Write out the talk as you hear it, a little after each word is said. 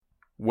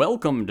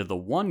Welcome to the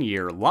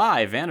 1-year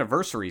live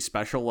anniversary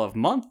special of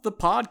Month the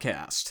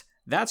Podcast.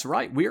 That's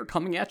right, we are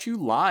coming at you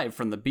live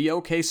from the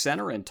BOK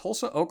Center in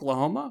Tulsa,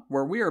 Oklahoma,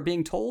 where we are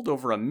being told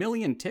over 1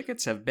 million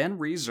tickets have been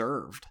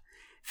reserved.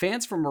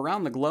 Fans from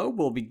around the globe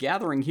will be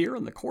gathering here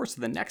in the course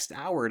of the next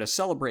hour to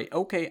celebrate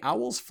OK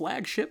Owl's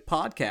flagship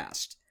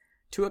podcast.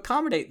 To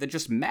accommodate the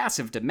just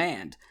massive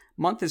demand,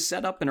 Month has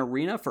set up an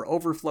arena for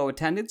overflow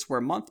attendance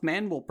where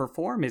Monthman will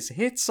perform his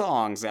hit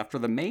songs after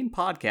the main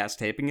podcast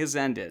taping is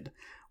ended.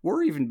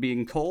 We're even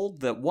being told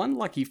that one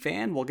lucky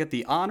fan will get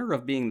the honor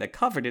of being the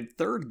coveted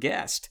third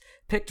guest,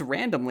 picked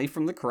randomly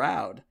from the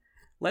crowd.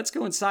 Let's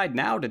go inside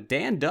now to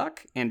Dan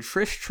Duck and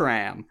Trish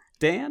Tram.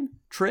 Dan,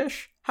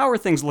 Trish, how are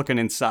things looking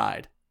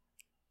inside?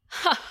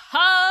 Ha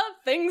ha!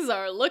 Things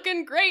are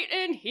looking great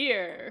in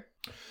here.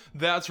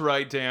 That's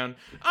right, Dan.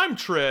 I'm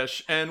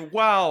Trish, and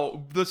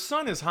wow, the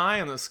sun is high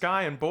in the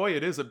sky, and boy,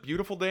 it is a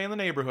beautiful day in the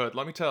neighborhood,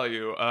 let me tell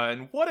you.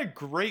 And what a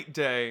great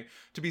day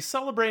to be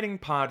celebrating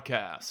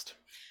podcast.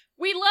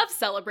 We love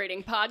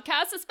celebrating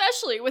podcasts,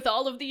 especially with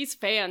all of these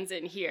fans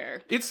in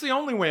here. It's the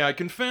only way I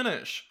can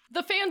finish.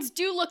 The fans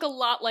do look a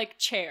lot like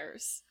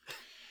chairs.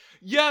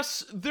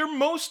 Yes, they're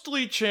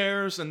mostly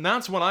chairs, and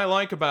that's what I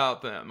like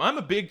about them. I'm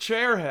a big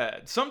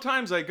chairhead.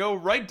 Sometimes I go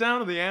right down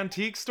to the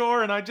antique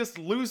store and I just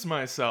lose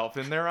myself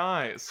in their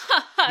eyes.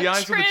 The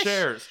eyes of the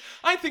chairs.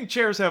 I think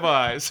chairs have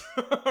eyes.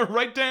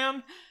 Right,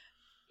 Dan?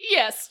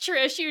 Yes,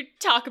 Trish, you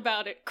talk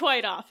about it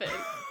quite often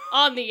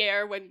on the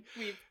air when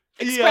we've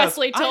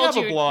expressly told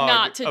you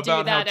not to do that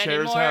anymore. About how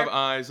chairs have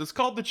eyes. It's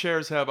called The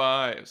Chairs Have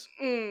Eyes.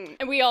 And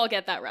we all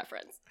get that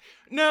reference.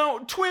 Now,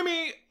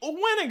 Twimmy,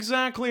 when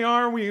exactly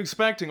are we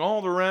expecting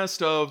all the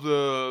rest of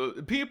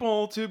the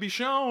people to be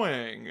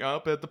showing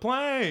up at the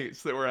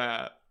place that we're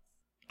at?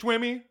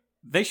 Twimmy?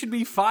 They should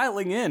be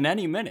filing in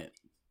any minute.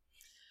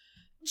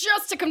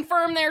 Just to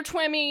confirm there,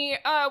 Twimmy,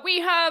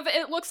 we have,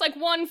 it looks like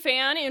one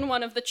fan in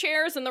one of the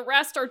chairs, and the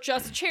rest are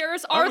just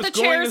chairs. Are the chairs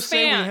fans? I was going to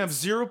say we have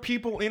 0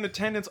 people in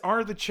attendance.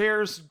 Are the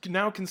chairs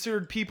now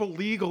considered people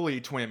legally,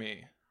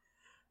 Twimmy?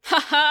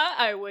 Haha,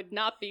 I would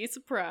not be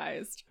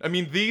surprised. I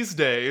mean, these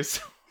days.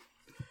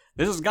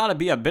 This has got to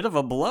be a bit of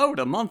a blow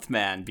to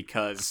Monthman,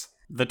 because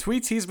the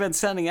tweets he's been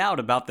sending out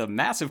about the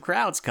massive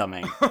crowds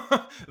coming.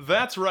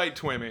 That's right,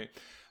 Twimmy.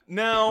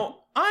 Now,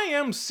 I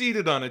am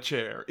seated on a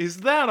chair.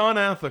 Is that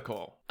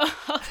unethical?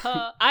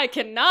 I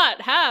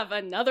cannot have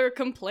another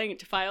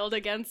complaint filed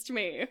against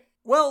me.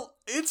 Well,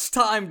 it's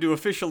time to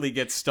officially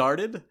get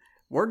started.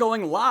 We're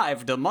going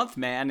live to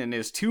Monthman and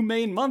his 2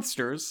 main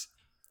monsters.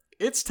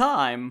 It's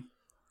time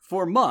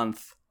for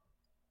Month.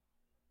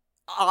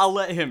 I'll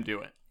let him do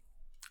it.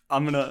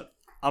 I'm gonna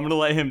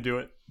let him do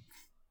it.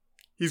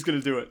 He's gonna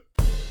do it.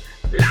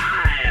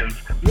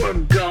 Live! We're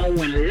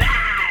going live!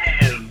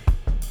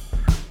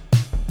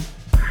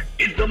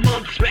 It's the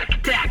Month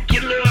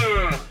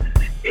Spectacular!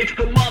 It's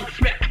the Month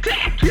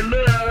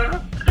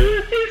Spectacular!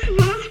 It's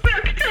the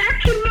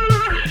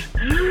Spectacular!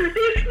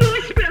 It's the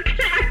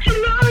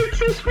Spectacular!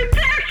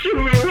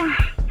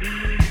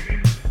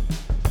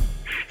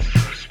 It's so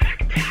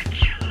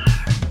spectacular!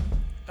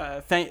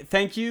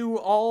 Thank you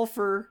all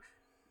for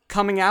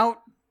coming out.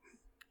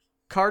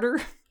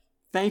 Carter,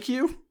 thank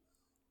you.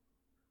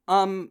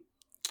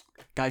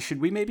 Guys,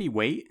 should we maybe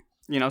wait?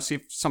 See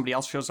if somebody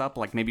else shows up,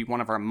 like maybe one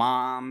of our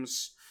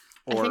moms.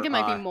 Or, I think it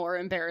might be more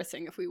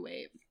embarrassing if we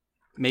wait.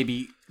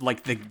 Maybe,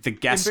 like, the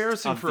guest.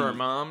 Embarrassing for our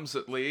moms,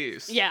 at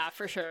least. Yeah,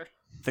 for sure.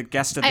 The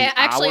guest of the hour,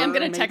 I'm going to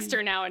maybe? text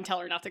her now and tell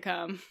her not to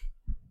come.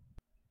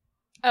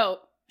 Oh,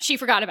 she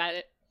forgot about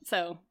it,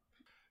 so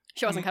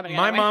she wasn't coming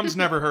My anyway. mom's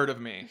never heard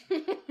of me.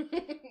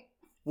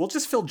 We'll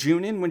just fill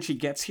June in when she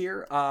gets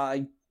here.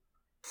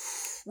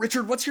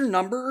 Richard, what's your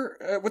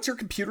number? What's your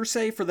computer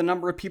say for the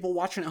number of people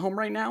watching at home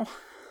right now?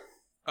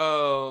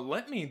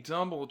 Let me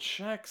double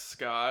check,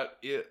 Scott.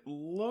 It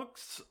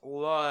looks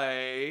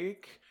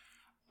like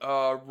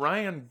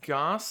Ryan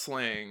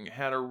Gosling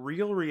had a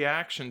real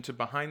reaction to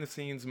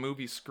behind-the-scenes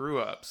movie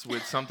screw-ups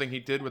with something he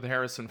did with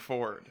Harrison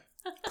Ford.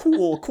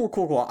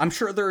 Cool. I'm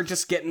sure they're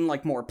just getting,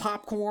 like, more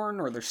popcorn,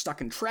 or they're stuck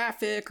in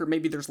traffic, or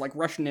maybe there's, like,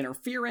 Russian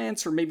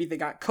interference, or maybe they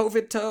got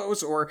COVID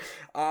toes, or,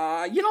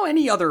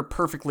 any other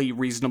perfectly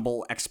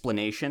reasonable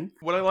explanation.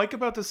 What I like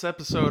about this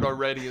episode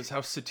already is how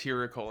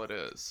satirical it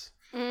is.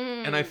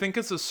 And I think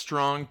it's a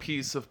strong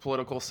piece of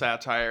political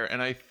satire,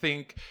 and I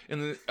think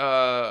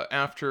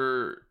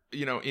after...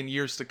 in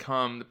years to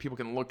come, that people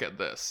can look at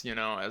this,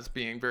 as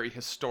being very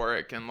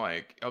historic and,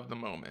 like, of the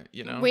moment,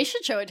 We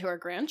should show it to our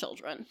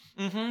grandchildren.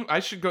 I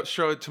should go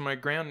show it to my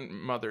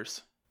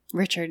grandmothers.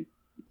 Richard,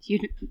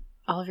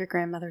 all of your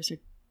grandmothers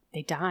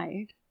they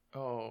died.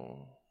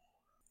 Oh.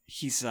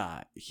 He's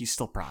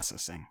still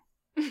processing.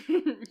 I'm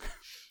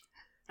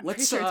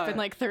pretty sure it's been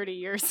like 30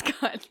 years,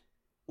 Scott.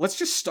 Let's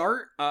just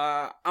start.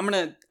 I'm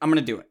gonna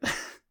do it.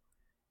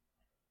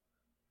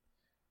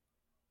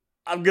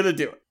 I'm gonna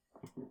do it.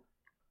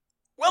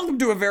 Welcome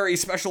to a very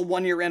special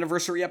 1-year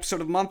anniversary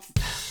episode of Month.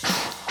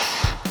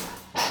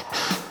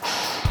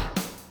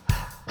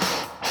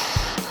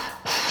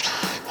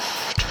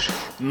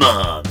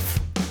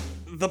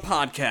 the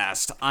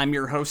podcast. I'm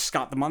your host,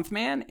 Scott the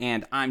Monthman,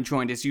 and I'm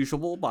joined as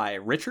usual by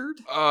Richard.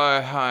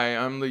 Hi,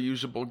 I'm the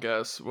usual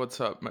guest. What's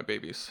up, my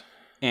babies?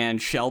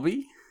 And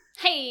Shelby.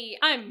 Hey,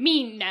 I'm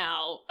mean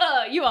now.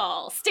 You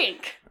all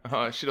stink.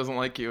 She doesn't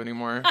like you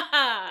anymore.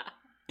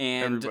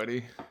 And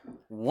everybody.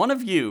 One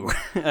of you,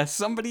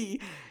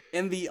 somebody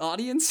in the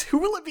audience, who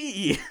will it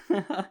be?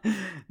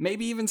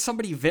 Maybe even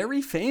somebody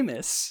very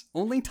famous.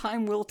 Only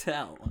time will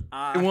tell.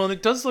 Well,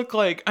 it does look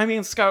like,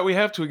 Scott, we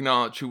have to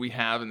acknowledge who we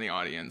have in the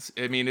audience.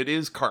 It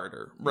is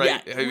Carter,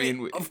 right?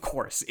 Yeah, of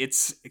course.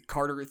 It's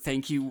Carter.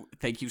 Thank you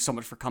so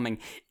much for coming.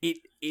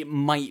 It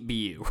might be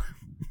you.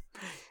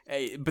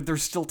 But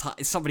there's still time.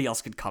 Somebody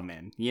else could come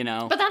in, you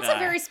know? But that's a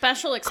very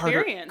special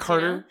experience.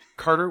 Carter,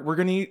 we're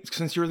going to need,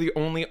 since you're the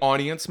only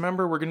audience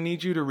member, we're going to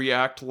need you to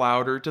react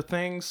louder to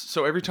things.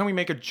 So every time we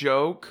make a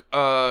joke,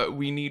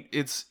 we need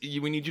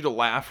you to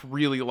laugh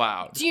really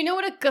loud. Do you know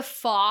what a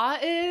guffaw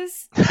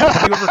is?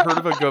 Have you ever heard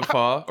of a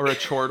guffaw or a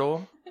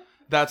chortle?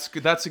 That's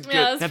good. That's a good.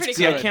 Yeah, that's pretty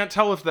good. good. I can't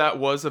tell if that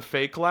was a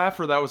fake laugh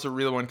or that was a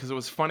real one because it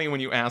was funny when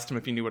you asked him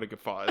if he knew what a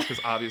guffaw is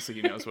because obviously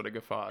he knows what a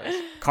guffaw is.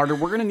 Carter,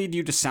 we're gonna need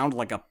you to sound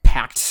like a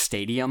packed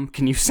stadium.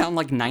 Can you sound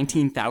like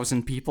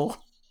 19,000 people?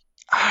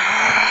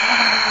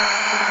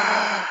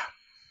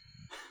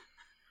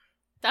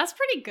 That's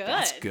pretty good.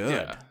 That's good.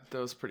 Yeah, that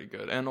was pretty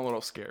good and a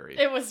little scary.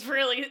 It was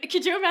really.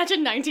 Could you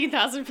imagine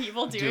 19,000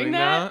 people doing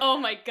that? Oh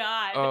my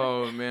god.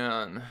 Oh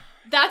man.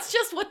 That's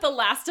just what The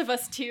Last of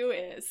Us 2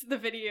 is, the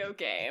video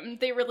game.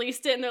 They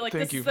released it and they're like,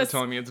 Thank you for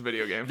telling me it's a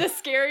video game. The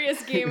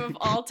scariest game of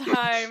all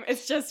time.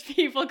 It's just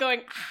people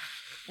going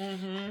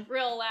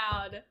real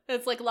loud.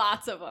 It's like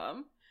lots of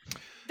them.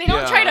 They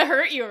don't try to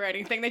hurt you or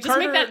anything. They just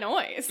make that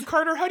noise.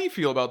 Carter, how do you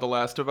feel about The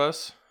Last of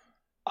Us?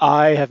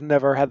 I have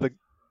never had the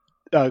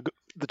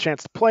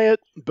chance to play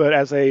it, but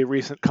as a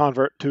recent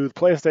convert to the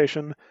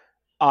PlayStation,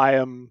 I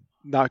am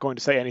not going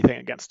to say anything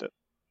against it.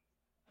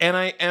 And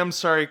I am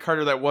sorry,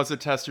 Carter, that was a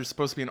test. You're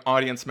supposed to be an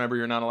audience member.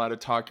 You're not allowed to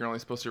talk. You're only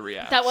supposed to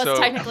react. That was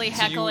technically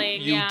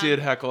heckling, you did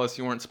heckle us.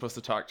 You weren't supposed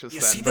to talk just you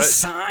then. See the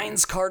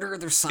signs, Carter?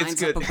 There's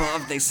signs up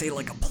above. They say,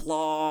 like,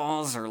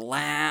 applause or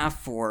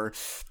laugh, or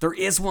there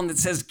is one that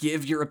says,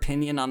 give your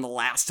opinion on The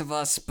Last of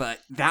Us, but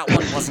that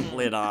one wasn't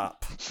lit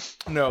up.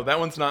 No, that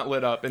one's not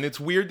lit up. And it's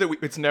weird that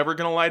it's never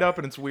going to light up,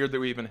 and it's weird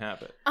that we even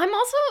have it.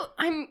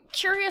 I'm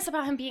curious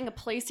about him being a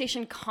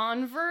PlayStation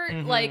convert.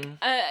 Like,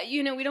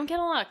 we don't get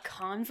a lot of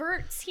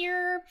converts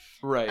here.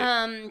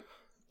 Right.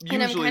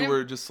 Usually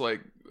we're just like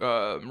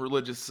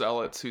religious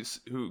zealots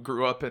who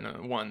grew up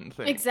in one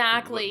thing.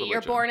 Exactly.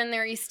 You're born in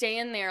there, you stay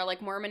in there,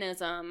 like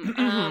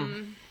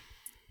Mormonism.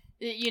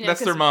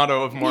 That's their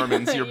motto of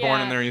Mormons. You're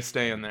born in there, you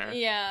stay in there.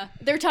 Yeah.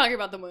 They're talking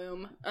about the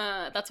womb.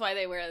 That's why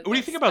they wear what do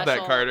you think about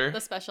that, Carter?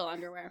 The special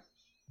underwear.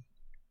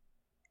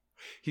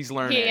 He's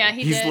learning.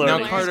 He's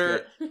learning. Now,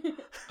 Carter,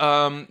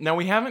 now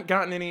we haven't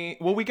gotten any...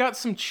 Well, we got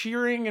some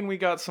cheering and we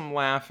got some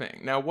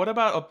laughing. Now, what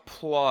about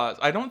applause?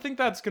 I don't think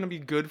that's going to be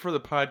good for the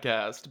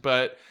podcast,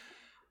 but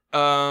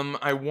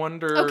I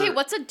wonder... Okay,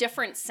 what's a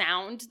different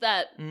sound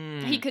that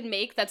he could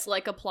make that's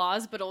like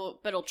applause, but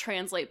it'll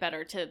translate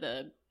better to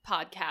the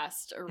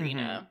podcast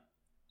arena?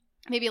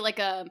 Maybe like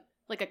a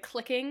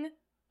clicking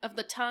of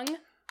the tongue?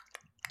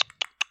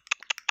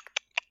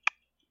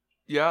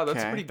 Yeah,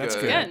 that's pretty good.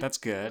 That's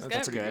good.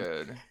 That's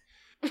good.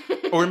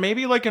 Or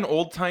maybe like an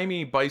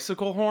old-timey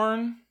bicycle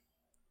horn.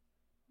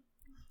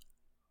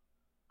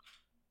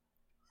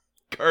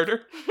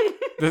 Carter?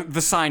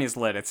 The sign is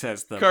lit. It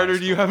says the Carter,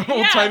 do you have an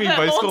old-timey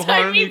bicycle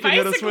horn you can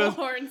hit us with? The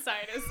horn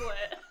sign is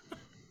lit.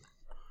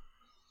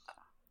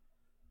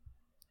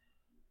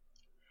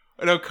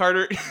 No,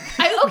 Carter...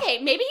 Okay,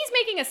 maybe he's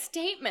making a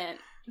statement.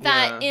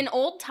 That in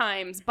old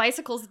times,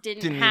 bicycles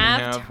didn't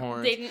have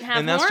horns. They didn't have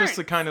and that's horns. just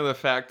the kind of the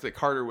fact that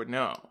Carter would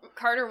know.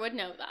 Carter would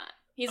know that.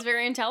 He's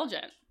very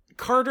intelligent.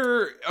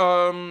 Carter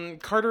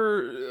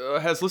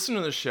has listened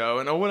to the show,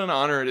 and what an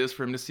honor it is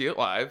for him to see it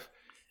live.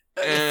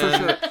 For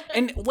sure.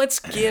 And let's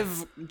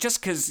give, just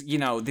because,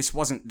 this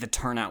wasn't the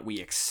turnout we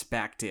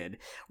expected,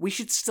 we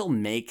should still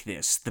make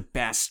this the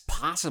best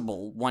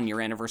possible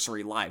one-year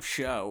anniversary live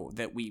show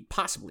that we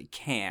possibly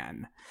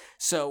can.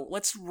 So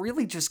let's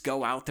really just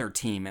go out there,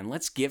 team, and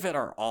let's give it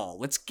our all.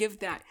 Let's give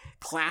that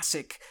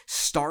classic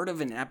start of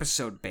an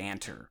episode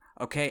banter.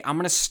 Okay, I'm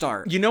going to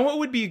start. You know what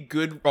would be a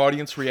good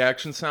audience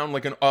reaction sound?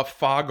 Like a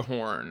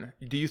foghorn.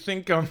 Do you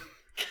think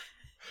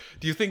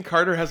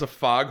Carter has a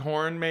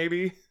foghorn,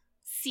 maybe?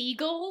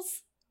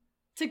 Seagulls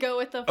to go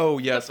with the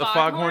a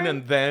foghorn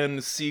and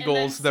then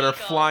seagulls that are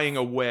flying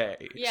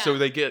away, so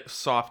they get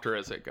softer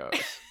as it goes.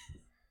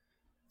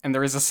 And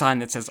there is a sign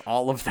that says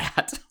all of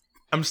that.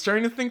 I'm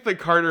starting to think that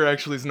Carter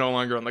actually is no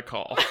longer on the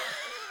call.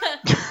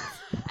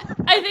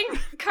 I think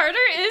Carter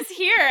is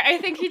here. I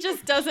think he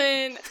just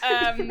doesn't...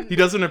 he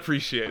doesn't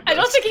appreciate this. I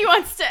don't think he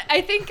wants to...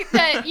 I think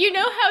that,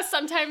 how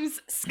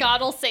sometimes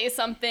Scott will say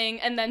something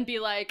and then be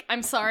like,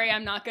 I'm sorry,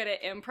 I'm not good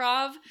at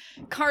improv?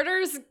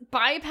 Carter's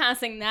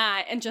bypassing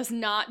that and just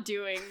not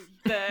doing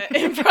the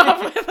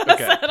improv with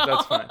us at all.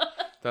 That's fine.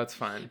 That's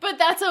fine. But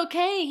that's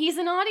okay. He's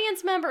an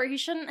audience member. He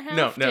shouldn't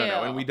have to.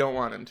 No, and we don't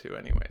want him to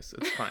anyways.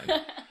 It's fine.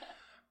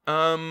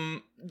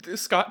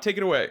 Scott, take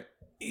it away.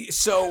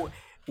 So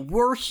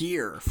we're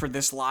here for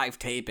this live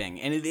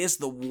taping, and it is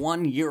the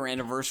 1 year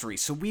anniversary,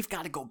 so we've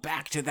got to go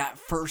back to that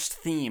first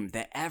theme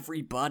that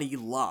everybody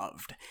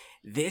loved.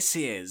 This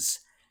is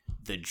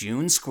the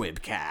June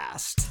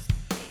Squibcast.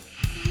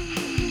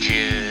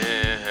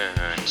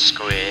 June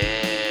Squib.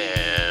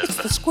 It's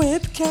the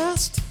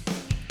Squibcast.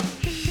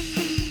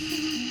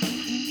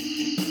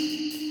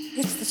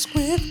 It's the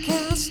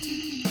Squibcast.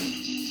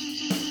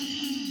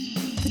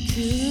 The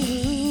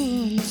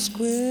June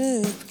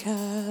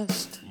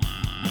Squibcast.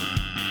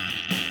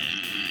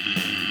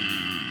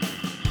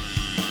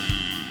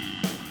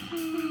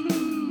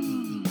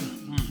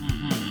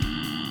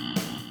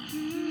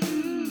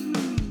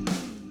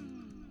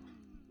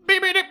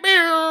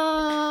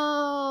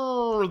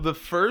 The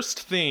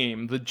first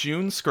theme, the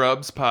June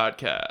Scrubs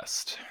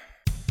podcast.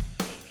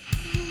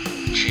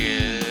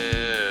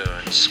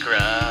 June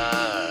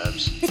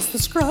Scrubs. It's the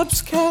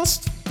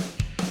Scrubscast.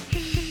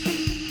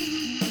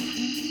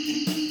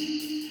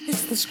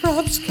 It's the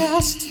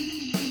Scrubscast.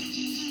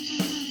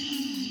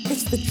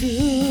 It's the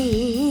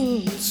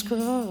June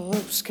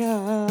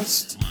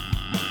Scrubscast.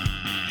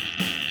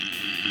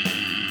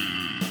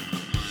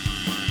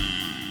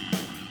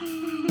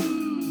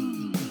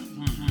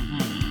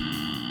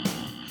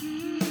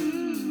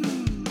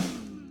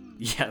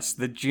 Yes,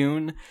 the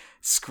June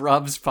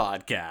Scrubs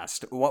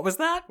podcast. What was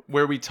that?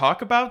 Where we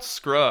talk about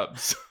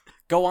Scrubs.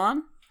 Go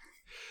on.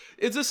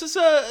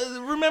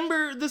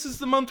 Remember, this is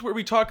the month where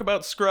we talk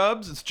about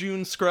Scrubs. It's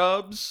June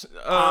Scrubs.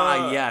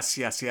 Yes.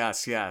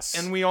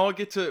 And we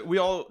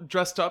all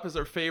dressed up as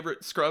our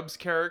favorite Scrubs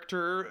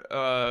character.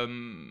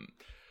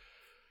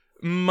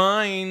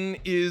 Mine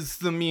is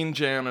the mean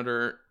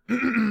janitor.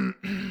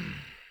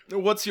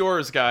 What's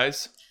yours,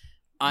 guys?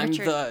 I'm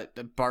Richard.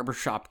 the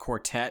barbershop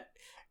quartet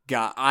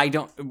guy. I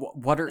don't.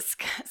 What are?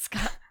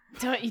 Scott,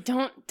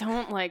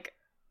 don't like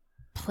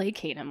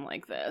placate him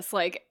like this.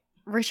 Like,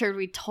 Richard,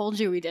 we told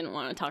you we didn't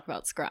want to talk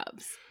about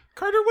Scrubs.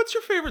 Carter, what's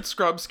your favorite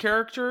Scrubs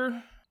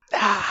character?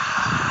 That's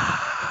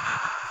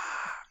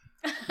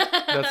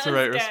the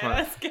right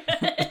response.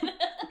 That's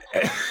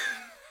good.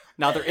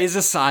 Now there is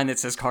a sign that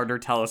says Carter,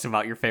 tell us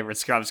about your favorite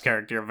Scrubs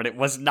character, but it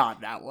was not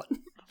that one.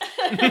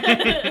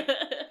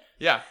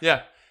 Yeah.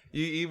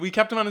 We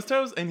kept him on his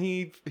toes, and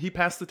he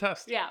passed the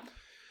test. Yeah.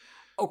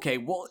 Okay,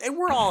 well,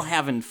 we're all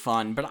having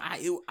fun, but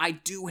I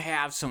do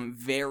have some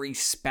very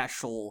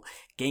special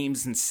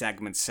games and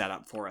segments set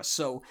up for us,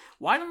 so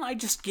why don't I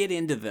just get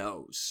into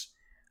those?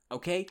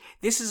 Okay?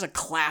 This is a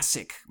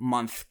classic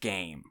month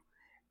game,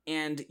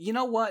 and you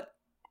know what?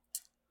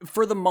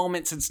 For the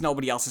moment, since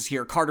nobody else is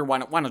here, Carter, why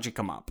don't you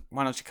come up?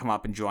 Why don't you come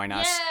up and join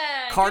us?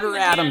 Yeah, Carter give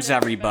him a hand, Adams,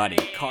 everybody.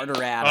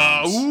 Carter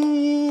Adams.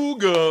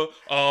 Auga,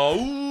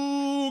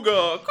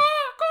 auga.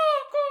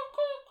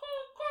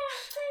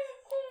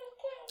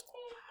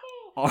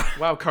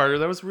 Wow, Carter,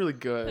 that was really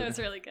good. That was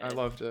really good. I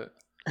loved it.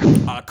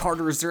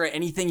 Carter, is there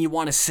anything you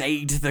want to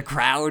say to the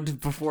crowd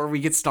before we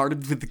get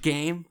started with the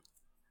game?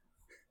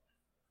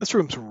 This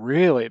room's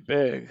really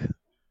big.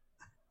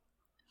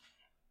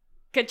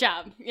 Good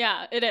job.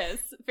 Yeah, it is.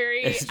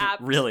 Very It's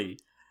apt. really,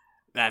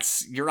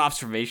 that's your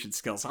observation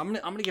skills. I'm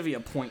gonna give you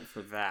a point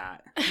for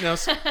that. Now,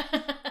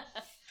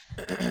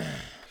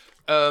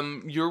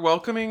 you're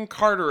welcoming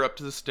Carter up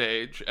to the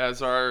stage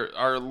as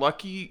our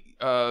lucky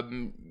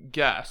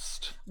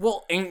guest.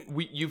 Well, and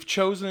You've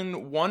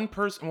chosen one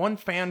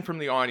fan from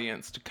the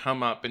audience to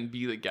come up and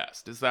be the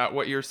guest. Is that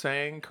what you're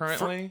saying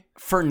currently?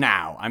 for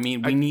now, I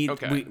mean, we need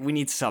okay. we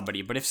need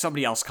somebody. But if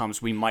somebody else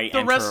comes, we might The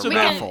enter rest a of We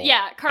them- raffle. can,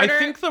 yeah, Carter. I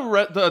think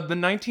the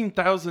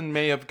 19,000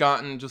 may have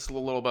gotten just a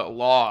little bit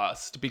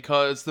lost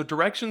because the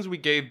directions we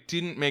gave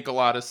didn't make a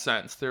lot of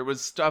sense. There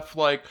was stuff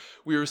like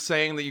we were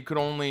saying that you could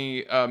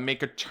only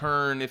make a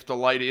turn if the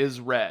light is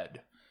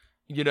red.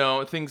 You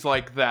know, things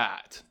like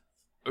that.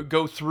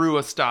 Go through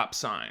a stop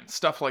sign.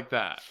 Stuff like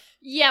that.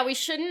 Yeah, we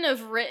shouldn't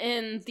have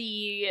written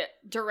the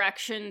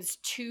directions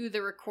to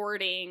the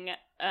recording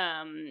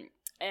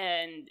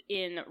and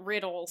in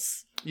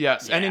riddles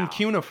Yes, and in Yeah.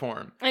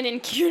 cuneiform. and in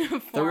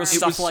cuneiform. There was It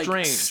stuff was like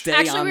strange. stay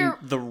Actually, on we were-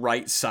 the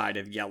right side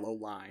of yellow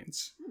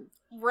lines.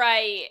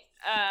 Right.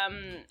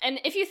 And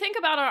if you think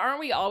about it, aren't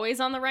we always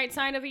on the right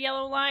side of a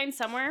yellow line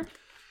somewhere?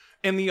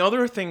 And the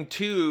other thing,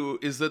 too,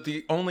 is that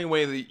the only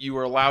way that you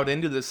are allowed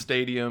into this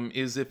stadium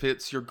is if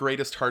it's your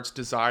greatest heart's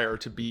desire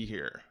to be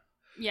here.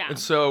 Yeah. And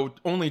so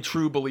only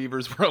true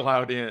believers were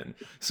allowed in.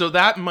 So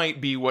that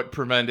might be what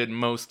prevented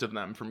most of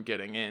them from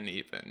getting in,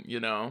 even, you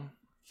know?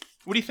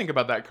 What do you think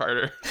about that,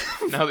 Carter,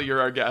 now that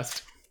you're our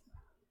guest?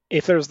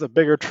 If there's the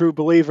bigger true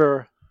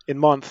believer in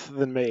month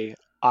than me,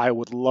 I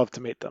would love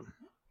to meet them.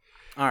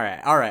 All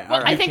right.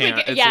 Well, I think can't.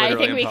 we can, It's yeah, I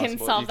literally think we can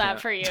impossible. solve You that can't.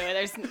 for you.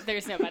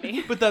 There's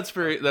nobody. But that's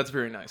very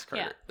nice,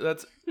 Carter.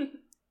 That's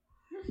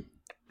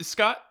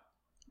Scott,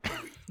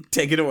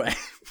 Take it away.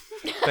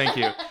 thank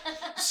you.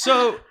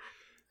 So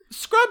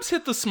Scrubs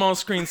hit the small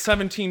screen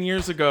 17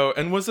 years ago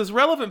and was as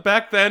relevant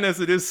back then as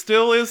it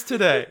still is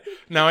today.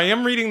 Now, I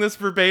am reading this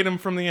verbatim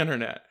from the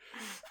internet.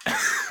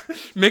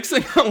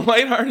 Mixing a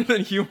lighthearted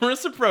and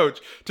humorous approach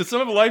to some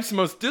of life's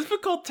most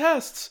difficult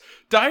tests,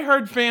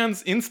 diehard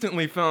fans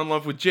instantly fell in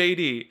love with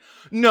JD.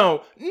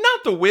 No,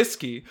 not the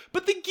whiskey,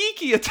 but the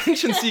geeky,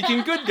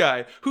 attention-seeking good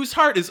guy whose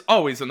heart is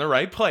always in the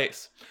right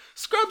place.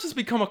 Scrubs has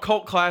become a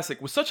cult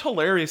classic with such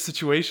hilarious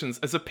situations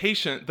as a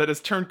patient that has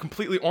turned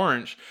completely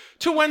orange,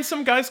 to when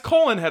some guy's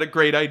colon had a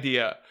great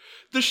idea.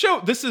 The show,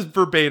 this is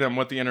verbatim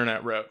what the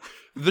internet wrote.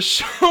 The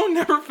show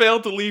never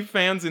failed to leave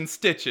fans in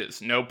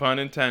stitches, no pun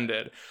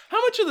intended.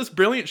 How much of this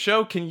brilliant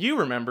show can you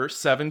remember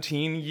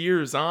 17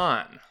 years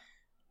on?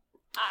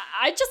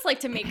 I'd just like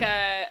to make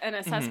an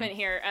assessment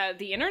here.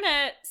 The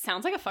internet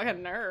sounds like a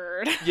fucking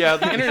nerd. Yeah,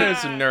 the internet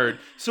is a nerd.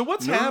 So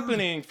what's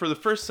happening for the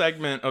first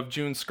segment of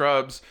June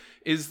Scrubs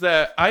is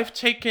that I've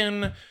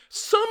taken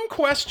some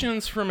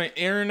questions from an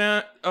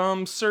internet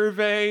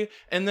survey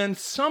and then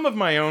some of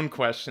my own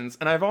questions,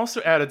 and I've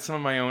also added some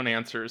of my own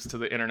answers to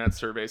the internet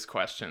survey's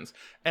questions.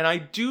 And I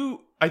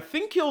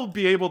think you'll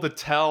be able to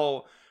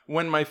tell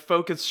when my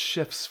focus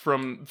shifts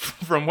from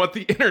what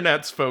the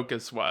internet's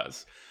focus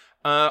was.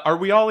 Are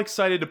we all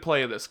excited to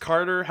play this?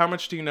 Carter, how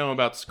much do you know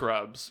about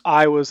Scrubs?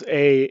 I was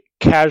a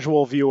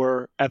casual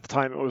viewer at the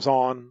time it was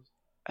on.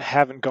 I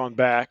haven't gone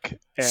back.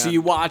 And So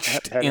you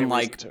watched had any in reason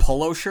like to.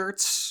 polo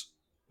shirts?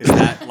 Is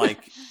that like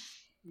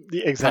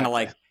Exactly. kind of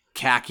like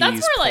khakis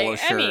That's more polo like,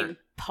 shirt? I mean,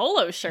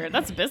 polo shirt.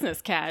 That's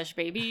business cash,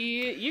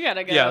 baby. You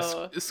gotta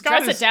go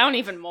Scott dress it down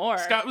even more.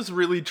 Scott was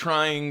really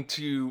trying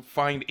to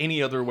find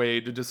any other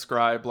way to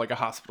describe like a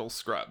hospital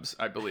Scrubs,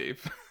 I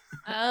believe.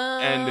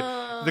 And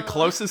the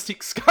closest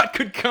Scott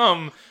could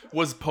come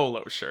was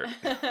polo shirt.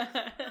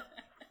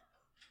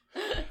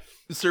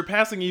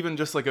 Surpassing even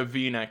just like a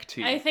V-neck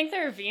tee. I think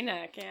they're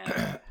V-neck,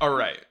 yeah. All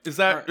right. Is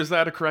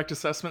that a correct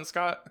assessment,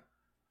 Scott?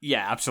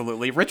 Yeah,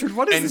 absolutely. Richard,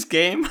 what is this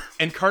game?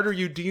 And Carter,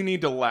 do you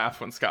need to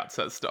laugh when Scott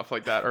says stuff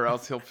like that, or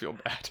else he'll feel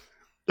bad?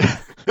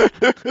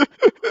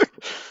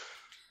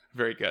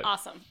 Very good.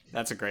 Awesome.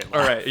 That's a great All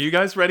line. right. Are you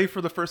guys ready for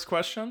the first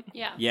question?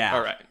 Yeah. Yeah.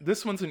 All right.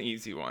 This one's an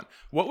easy one.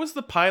 What was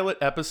the pilot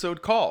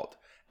episode called?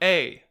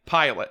 A.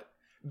 Pilot.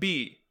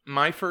 B.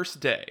 My First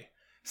Day.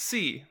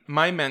 C.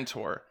 My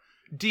Mentor.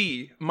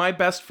 D. My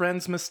Best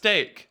Friend's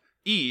Mistake.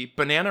 E.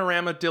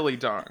 Bananarama Dilly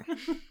Dong.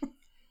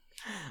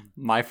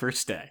 My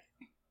First Day.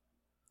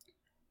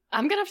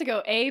 I'm gonna have to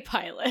go A,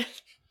 pilot.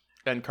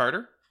 And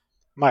Carter?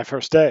 My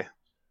First Day.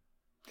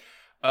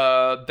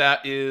 That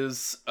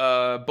is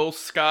both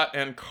Scott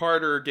and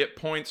Carter get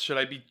points. Should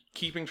I be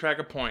keeping track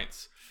of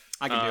points?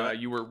 I can do it.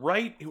 You were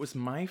right. It was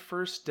My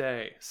First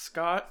Day.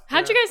 Scott?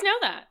 How'd you guys know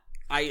that?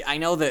 I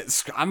know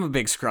that I'm a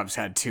big Scrubs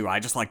head too. I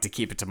just like to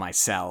keep it to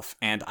myself,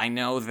 and I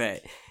know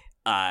that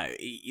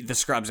the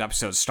Scrubs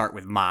episodes start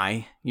with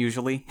 "my"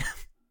 usually.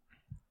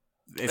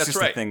 It's That's just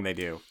right. the thing they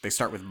do. They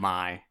start with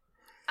 "my."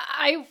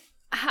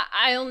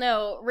 I don't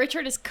know.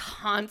 Richard is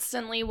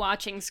constantly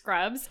watching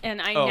Scrubs,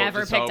 and I Oh, never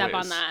just picked up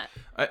always. on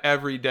that.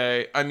 Every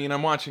day. I mean,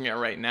 I'm watching it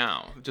right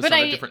now, just But on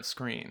a I- different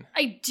screen.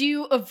 I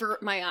do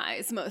avert my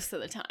eyes most of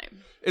the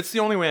time. It's the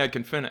only way I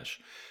can finish.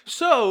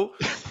 So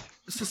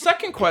the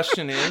second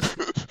question is,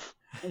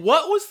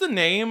 what was the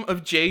name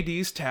of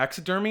JD's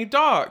taxidermy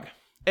dog?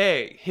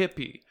 A.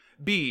 Hippie.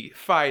 B.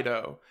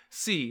 Fido.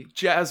 C.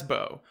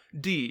 Jazzbo.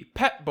 D.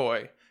 Pet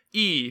Boy.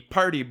 E.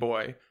 Party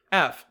Boy.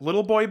 F.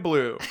 Little Boy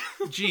Blue.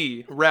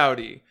 G.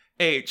 Rowdy.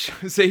 H.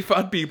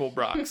 Zaphod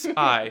Beeblebrox.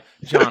 I.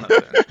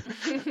 Jonathan.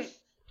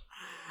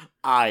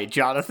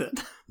 Jonathan.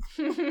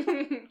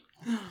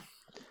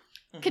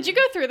 Could you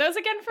go through those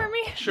again for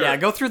me? Sure. Yeah,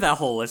 go through that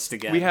whole list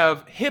again. We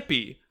have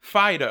Hippie,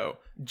 Fido,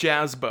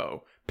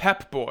 Jazzbo,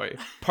 Pep Boy,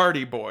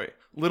 Party Boy,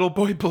 Little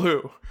Boy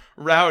Blue,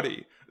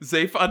 Rowdy,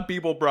 Zaphod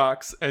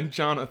Beeblebrox, and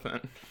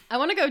Jonathan. I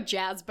want to go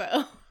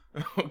Jazzbo.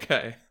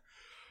 Okay.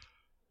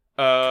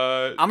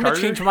 I'm gonna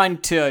Carter? change mine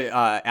to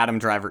Adam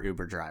Driver,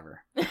 Uber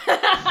driver.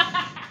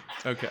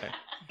 Okay.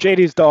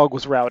 JD's dog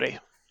was Rowdy.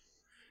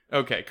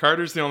 Okay,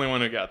 Carter's the only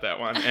one who got that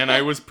one, and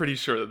I was pretty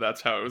sure that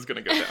that's how it was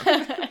going to go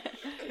down.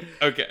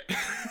 Okay.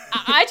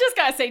 I just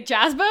gotta say,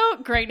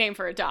 Jazzbo, great name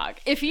for a dog.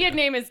 If he had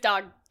named his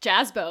dog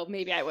Jazzbo,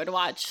 maybe I would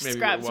watch Maybe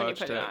Scrubs we'd when you watch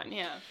put it that. on.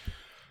 Yeah.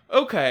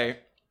 Okay.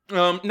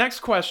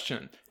 Next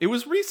question. It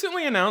was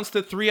recently announced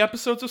that 3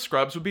 episodes of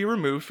Scrubs would be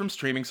removed from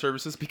streaming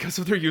services because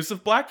of their use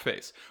of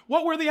blackface.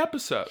 What were the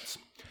episodes?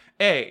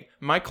 A.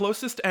 My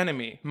Closest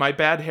Enemy, My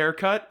Bad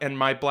Haircut, and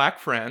My Black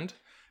Friend.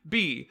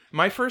 B.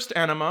 My First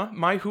Enema,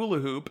 My Hula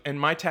Hoop, and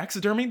My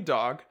Taxidermied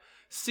Dog.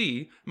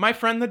 C. My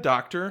Friend the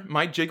Doctor,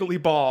 My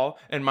Jiggly Ball,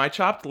 and My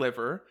Chopped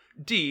Liver.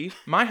 D.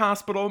 My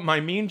Hospital,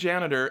 My Mean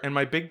Janitor, and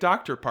My Big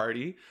Doctor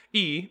Party.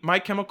 E. My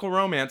Chemical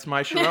Romance,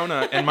 My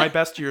Sharona, and My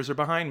Best Years Are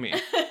Behind Me.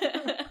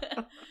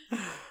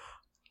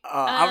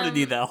 I'm gonna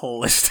need that whole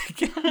list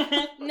again.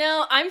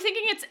 No, I'm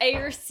thinking it's A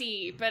or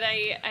C, but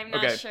I'm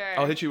not Okay, sure.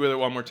 I'll hit you with it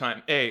one more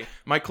time. A.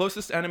 My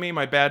Closest Enemy,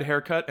 My Bad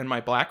Haircut, and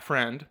My Black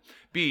Friend.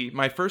 B.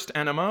 My First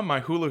Enema, My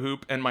Hula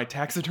Hoop, and My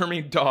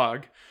Taxidermied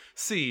Dog.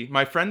 C,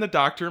 my friend the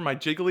doctor, my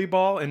jiggly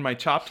ball, and my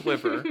chopped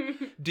liver.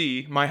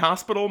 D, my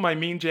hospital, my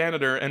mean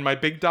janitor, and my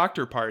big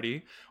doctor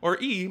party. Or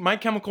E, my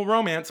chemical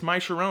romance, my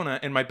Sharona,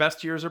 and my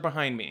best years are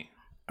behind me.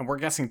 And we're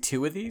guessing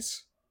 2 of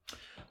these?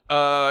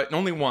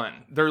 Only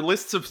one. There are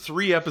lists of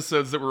 3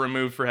 episodes that were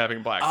removed for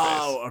having blackface.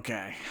 Oh,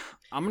 okay.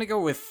 I'm gonna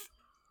go with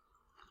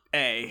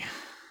A.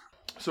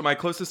 So my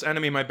closest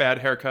enemy, my bad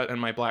haircut, and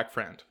my black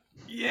friend.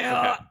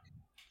 Yeah. Okay.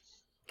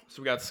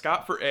 So we got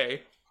Scott for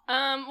A.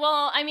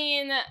 Well, I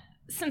mean,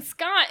 since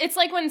Scott, it's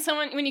like when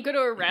you go to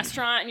a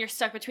restaurant and you're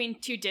stuck between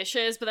 2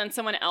 dishes, but then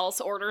someone else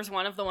orders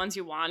one of the ones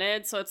you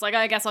wanted. So it's like,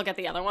 I guess I'll get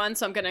the other one.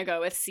 So I'm going to go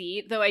with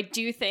C. Though I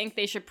do think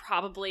they should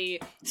probably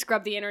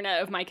scrub the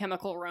internet of My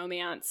Chemical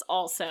Romance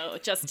also,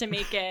 just to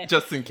make it.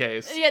 Just in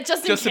case. Yeah,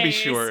 just in case. to be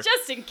sure.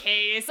 Just in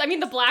case. I mean,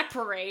 the Black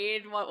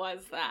Parade, what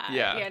was that?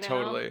 Yeah, you know?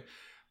 totally.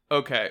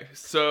 Okay,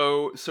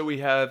 so we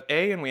have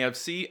A and we have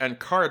C, and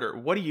Carter,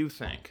 what do you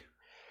think?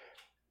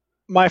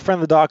 My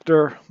friend the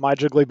doctor, my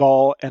jiggly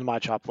ball, and my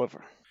chopped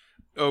liver.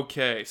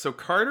 Okay, so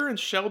Carter and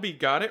Shelby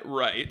got it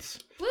right.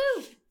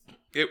 Woo!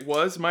 It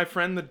was my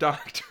friend the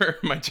doctor,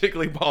 my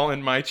jiggly ball,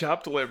 and my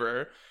chopped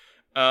liver.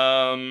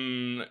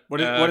 What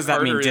does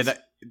that mean?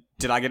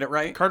 Did I get it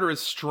right? Carter is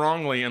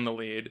strongly in the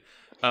lead.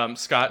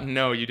 Scott,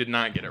 no, you did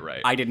not get it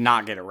right. I did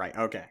not get it right.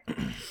 Okay.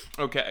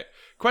 Okay.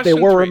 Question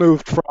They were 3.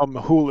 removed from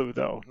Hulu,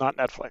 though, not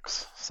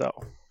Netflix. So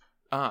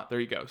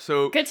There you go.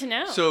 So Good to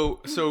know. So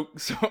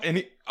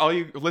all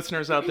you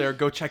listeners out there,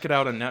 go check it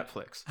out on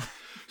Netflix.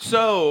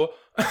 So,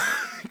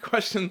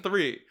 question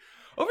 3.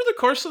 Over the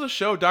course of the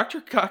show,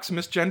 Dr. Cox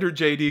misgendered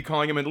JD,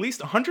 calling him at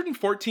least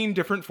 114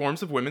 different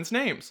forms of women's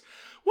names.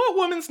 What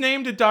woman's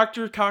name did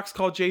Dr. Cox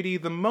call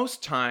JD the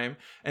most time,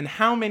 and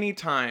how many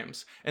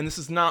times? And this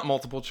is not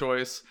multiple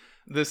choice.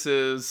 This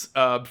is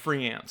a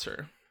free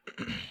answer.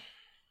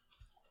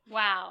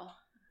 Wow.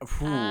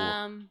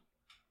 Ooh,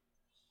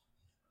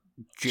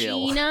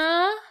 Jill.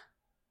 Gina,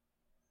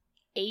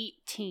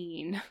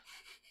 18.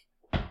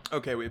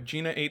 Okay, we have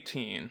Gina,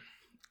 18.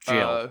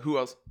 Jill. Who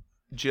else?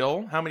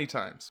 Jill, how many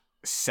times?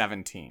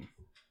 17.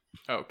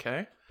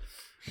 Okay.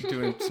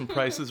 Doing some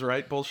Prices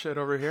Right bullshit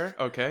over here.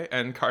 Okay,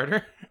 and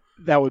Carter?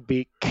 that would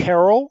be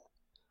Carol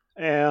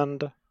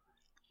and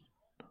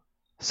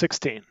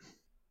 16.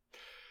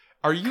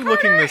 Are you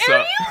looking this Are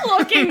up? you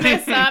looking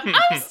this up?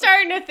 I'm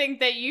starting to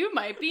think that you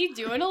might be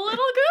doing a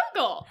little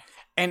Google.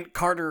 And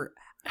Carter,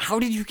 how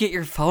did you get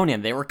your phone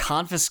in? They were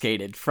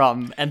confiscated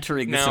from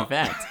entering this Now-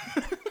 event.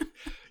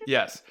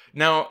 Yes.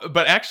 Now,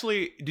 but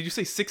actually, did you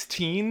say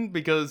 16?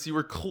 Because you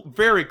were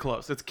very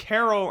close. It's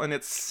Carol, and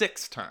it's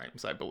 6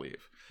 times, I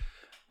believe.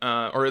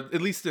 Or at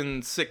least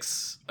in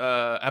 6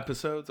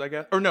 episodes, I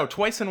guess. Or no,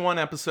 twice in 1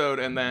 episode,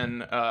 and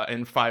then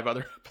in 5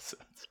 other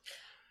episodes.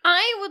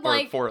 I would Or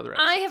like. 4 other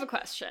episodes. I have a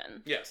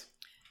question. Yes.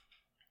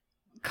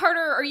 Carter,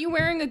 are you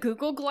wearing a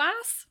Google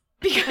Glass?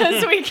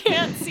 Because we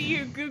can't see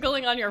you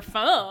Googling on your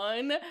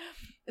phone.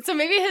 So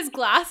maybe his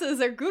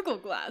glasses are Google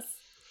Glass.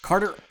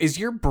 Carter, is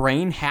your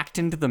brain hacked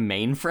into the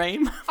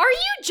mainframe? Are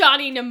you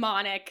Johnny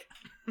Mnemonic?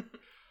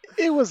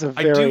 It was a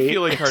I do very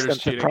feel like Carter's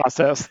extensive cheating.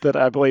 process that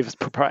I believe is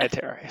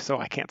proprietary, so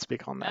I can't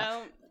speak on that.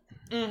 Oh.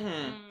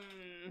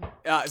 Mm-hmm.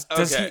 Does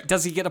Okay.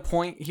 he get a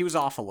point? He was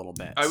off a little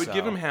bit. I would so-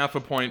 give him half a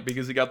point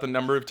because he got the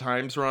number of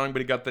times wrong,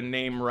 but he got the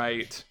name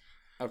right.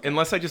 Okay.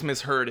 Unless I just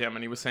misheard him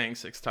and he was saying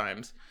 6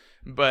 times.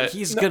 But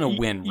He's No, gonna y-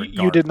 win y-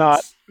 regardless. You did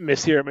not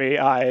mishear me.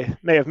 I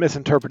may have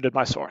misinterpreted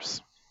my source.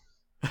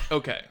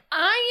 okay.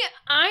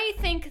 I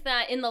think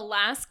that in the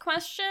last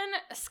question,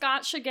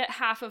 Scott should get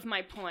half of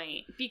my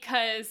point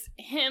because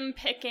him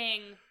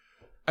picking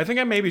I think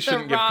I maybe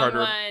shouldn't give wrong Carter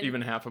one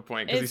even half a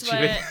point because is he's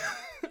cheating.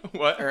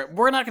 What? All right,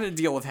 we're not going to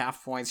deal with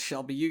half points,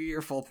 Shelby. You get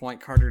your full point.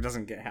 Carter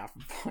doesn't get half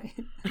a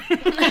point.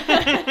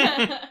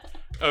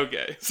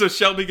 Okay, so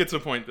Shelby gets a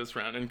point this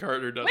round and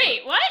Carter doesn't.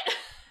 Wait, what?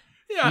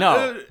 Yeah.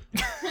 No.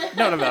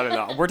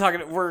 No.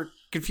 We're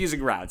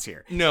confusing routes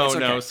here. No, It's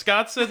okay. no.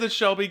 Scott said that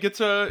Shelby gets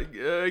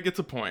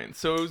a point.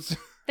 So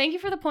Thank you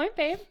for the point,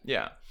 babe.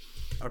 yeah.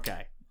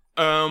 Okay.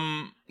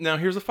 Now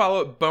here's a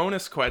follow-up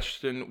bonus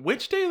question.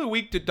 Which day of the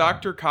week did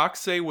Dr. Cox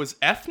say was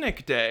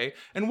Ethnic Day,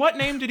 and what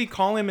name did he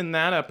call him in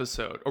that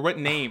episode? Or what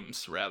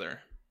names,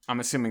 rather? I'm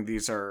assuming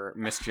these are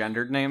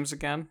misgendered names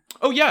again.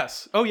 Oh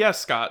yes,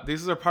 Scott.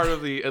 These are part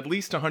of the at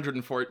least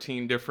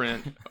 114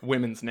 different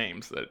women's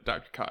names that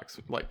Dr. Cox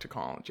would like to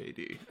call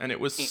JD, and it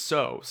was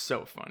so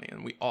funny,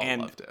 and we all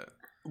And- loved it.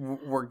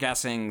 We're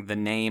guessing the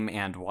name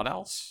and what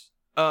else?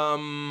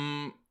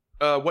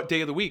 What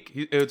day of the week?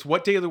 It's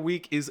what day of the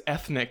week is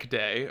Ethnic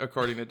Day,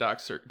 according to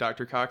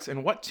Dr. Cox,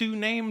 and what 2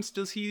 names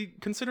does he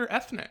consider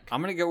ethnic?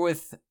 I'm gonna go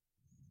with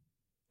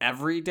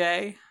Every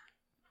Day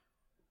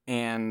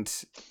and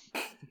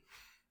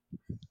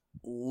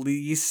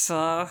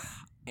Lisa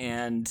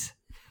and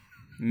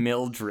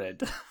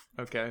Mildred.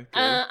 Okay, good.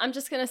 I'm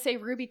just gonna say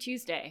Ruby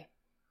Tuesday,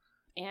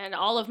 and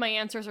all of my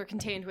answers are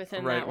contained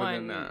within Right that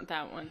within one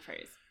that. one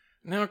phrase.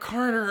 Now,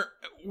 Carter,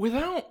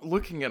 without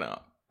looking it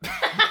up,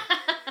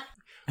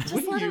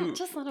 Just let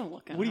him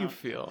look it up. What do you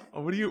feel?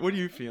 What are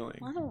you feeling?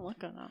 Let him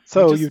look it up.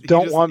 So He you just-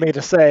 don't want me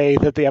to say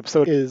that the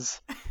episode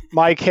is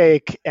my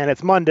cake and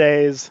it's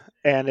Mondays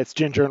and it's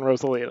Ginger and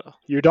Rosalita.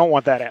 You don't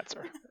want that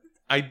answer.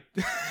 I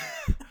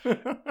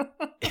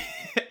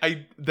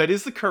that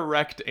is the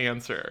correct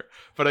answer,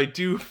 but I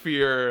do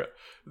fear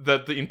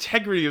that the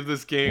integrity of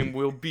this game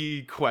will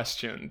be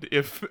questioned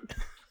if.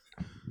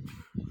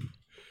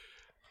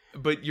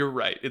 But you're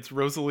right. It's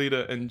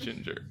Rosalita and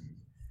Ginger.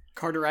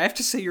 Carter, I have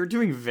to say you're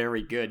doing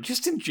very good,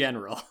 just in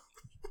general.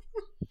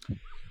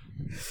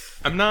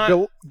 I'm not.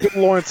 Bill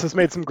Lawrence has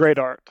made some great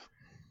art.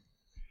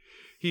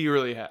 He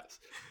really has.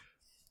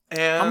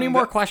 And How many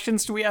more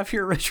questions do we have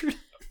here, Richard?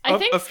 I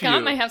think a Scott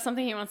few. might have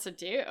something he wants to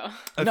do.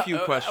 A few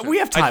questions. We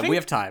have I time. think- We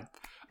have time.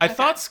 I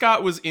thought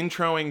Scott was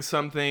introing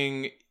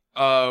something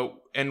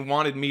and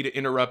wanted me to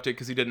interrupt it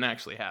because he didn't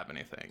actually have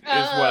anything. Is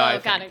what I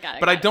think. got it.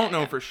 But I don't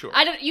know for sure.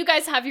 You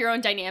guys have your own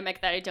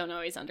dynamic that I don't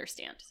always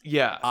understand.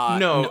 Yeah. no.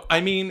 No,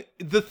 I mean,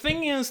 the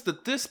thing is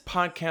that this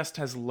podcast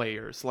has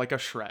layers like a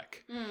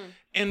Shrek.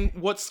 And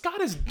what Scott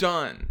has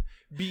done,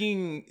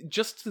 being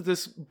just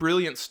this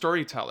brilliant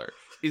storyteller,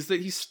 is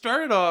that he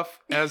started off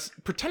as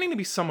pretending to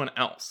be someone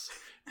else.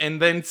 And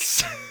then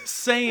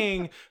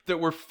saying that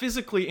we're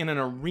physically in an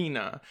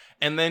arena,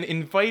 and then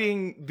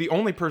inviting the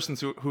only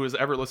persons who has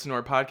ever listened to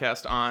our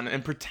podcast on,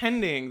 and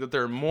pretending that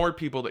there are more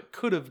people that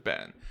could have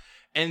been,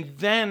 and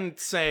then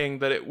saying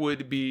that it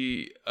would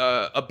be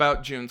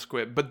about June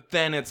Squibb, but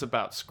then it's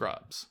about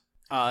Scrubs.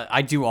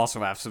 I do also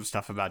have some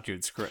stuff about June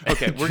Squibb.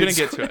 Okay, we're gonna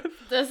get to it.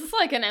 This is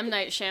like an M.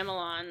 Night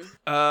Shyamalan.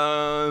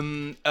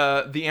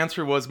 The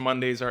answer was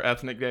Mondays are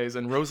ethnic days,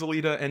 and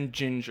Rosalita and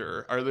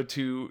Ginger are the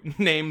two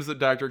names that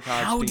Dr.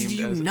 Cox How deemed did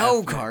you as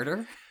know, ethnic.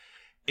 Carter?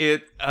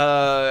 It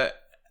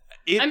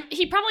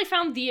He probably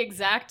found the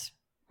exact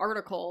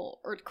article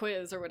or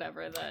quiz or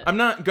whatever that. I'm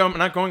not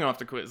going off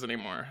the quiz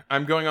anymore.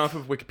 I'm going off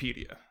of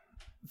Wikipedia.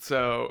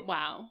 So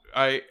Wow.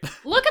 Okay.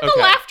 Look at the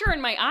laughter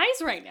in my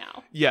eyes right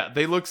now. yeah,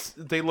 they looks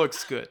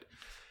good.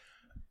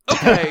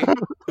 Okay.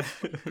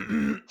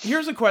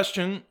 Here's a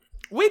question.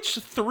 Which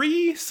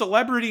 3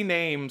 celebrity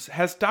names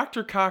has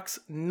Dr. Cox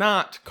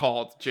not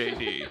called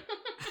JD?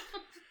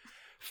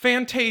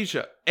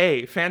 Fantasia.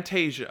 A.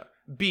 Fantasia.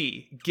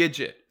 B.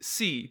 Gidget.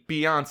 C.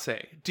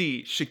 Beyonce.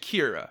 D.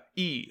 Shakira.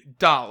 E.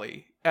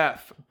 Dolly.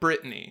 F.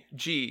 Brittany.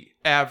 G.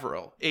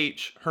 Avril.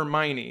 H.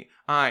 Hermione.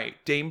 I.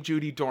 Dame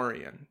Judy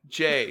Dorian.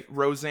 J.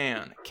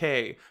 Roseanne.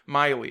 K.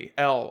 Miley.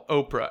 L.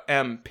 Oprah.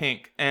 M.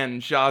 Pink.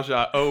 N.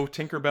 Zsa. O.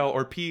 Tinkerbell.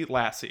 Or P.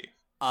 Lassie.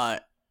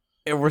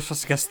 And we're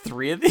supposed to guess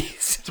 3 of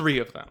these? 3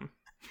 of them.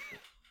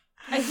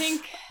 I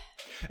think.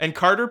 And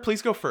Carter,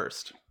 please go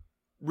first.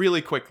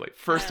 Really quickly.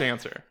 First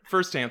answer,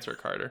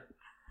 Carter.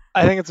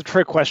 I think it's a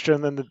trick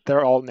question, and that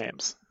they're all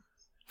names.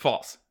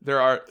 False.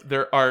 There are.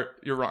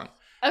 You're wrong.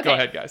 Okay. Go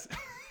ahead, guys.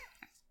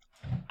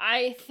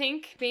 I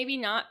think maybe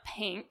not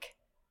Pink.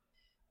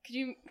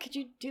 Could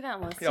you do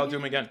that list? Yeah, I'll do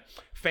them again.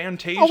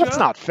 Fantasia. Oh, that's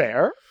not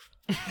fair.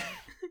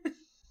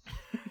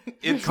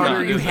 It's Carter,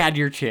 not, you is it? had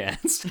your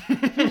chance.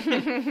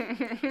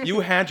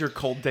 You had your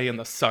cold day in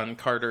the sun,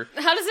 Carter.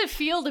 How does it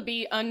feel to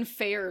be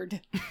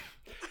unfaired?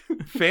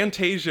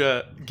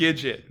 Fantasia,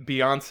 Gidget,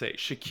 Beyonce,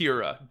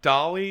 Shakira,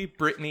 Dolly,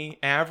 Brittany,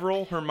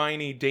 Avril,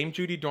 Hermione, Dame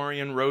Judy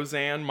Dorian,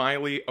 Roseanne,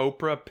 Miley,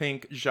 Oprah,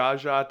 Pink,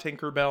 Zsa,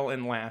 Tinkerbell,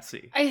 and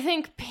Lassie. I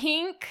think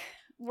Pink,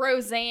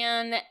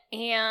 Roseanne,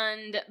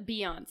 and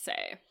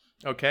Beyonce.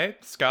 Okay,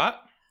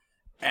 Scott?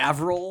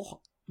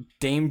 Avril,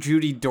 Dame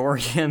Judy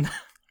Dorian,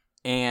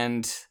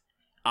 and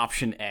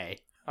option A.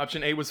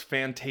 Option A was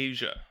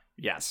Fantasia.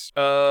 Yes.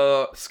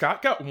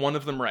 Scott got one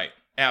of them right.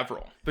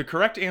 Avril. The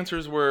correct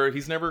answers were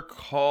he's never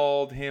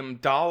called him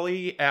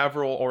Dolly,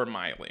 Avril, or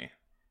Miley.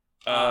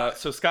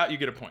 So Scott, you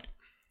get a point.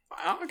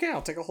 Okay,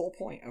 I'll take a whole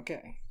point.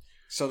 Okay.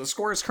 So the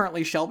score is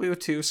currently Shelby with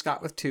 2,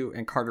 Scott with 2,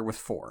 and Carter with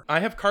 4. I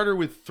have Carter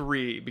with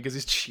 3 because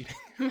he's cheating.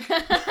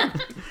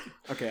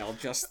 Okay, I'll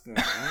just...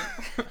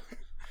 that.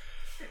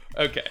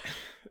 Okay.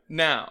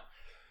 Now,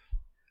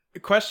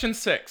 question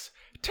 6.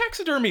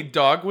 Taxidermy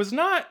dog was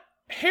not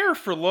hair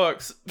for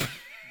looks.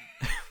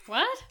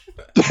 What?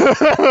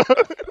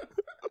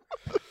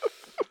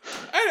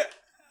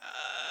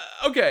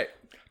 Okay.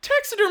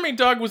 Taxidermy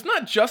dog was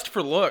not just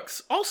for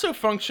looks, also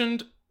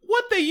functioned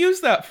what they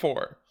use that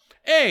for.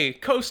 A.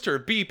 Coaster.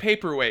 B.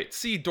 Paperweight.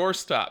 C.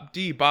 Doorstop.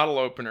 D. Bottle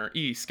opener.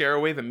 E. Scare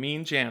away the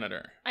mean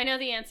janitor. I know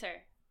the answer.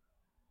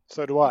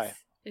 So do I.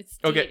 It's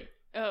D. Okay.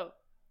 Oh.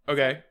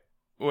 Okay.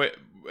 Wait.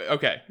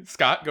 Okay.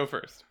 Scott, go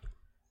first.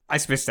 I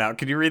spaced out.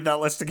 Can you read that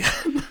list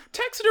again?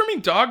 Taxidermy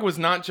dog was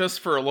not just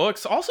for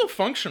looks, also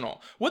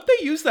functional. What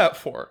they use that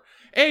for?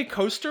 A.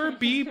 Coaster.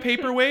 B.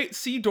 Paperweight.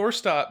 C.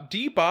 Doorstop.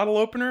 D. Bottle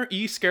opener.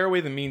 E. Scare away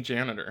the mean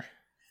janitor.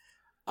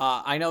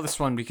 I know this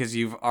one because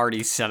you've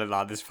already said it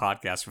on this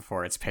podcast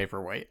before. It's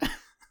Paperweight.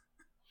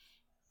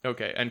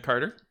 Okay. And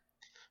Carter?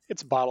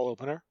 It's bottle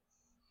opener.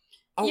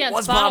 Oh, Yeah, it it's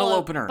was Bottle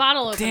Opener.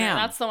 Bottle opener. Damn.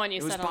 That's the one you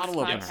It was said on Bottle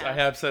this Opener. podcast. Yes, I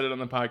have said it on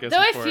the podcast Though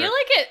I before. feel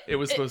like It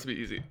was supposed to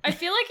be easy. I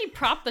feel like he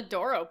propped the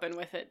door open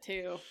with it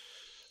too.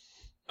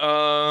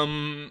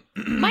 My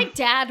My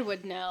dad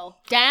would know.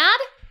 Dad?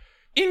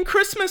 In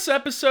Christmas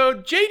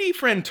episode, JD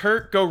friend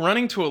Turk go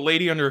running to a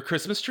lady under a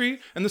Christmas tree,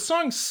 and the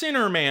song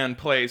Sinner Man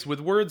plays with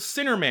words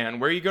Sinner Man,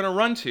 where you gonna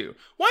run to?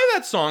 Why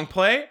that song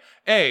play?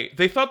 A,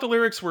 they thought the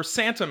lyrics were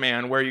Santa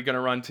Man, where you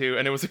gonna run to,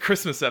 and it was a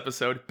Christmas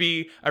episode.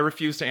 B, I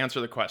refuse to answer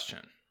the question.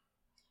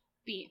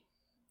 B.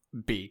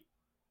 B.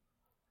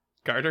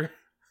 Carter?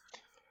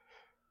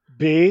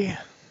 B.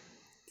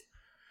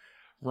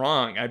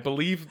 Wrong. I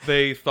believe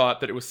they thought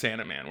that it was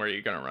Santa Man, where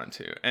you're gonna run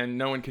to, and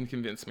no one can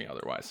convince me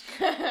otherwise.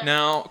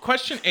 Now,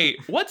 question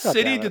 8. What God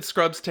city damn it. did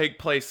Scrubs take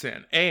place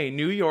in? A,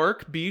 New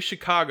York. B,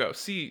 Chicago.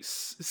 C,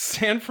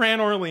 San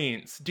Fran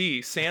Orleans.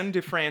 D, San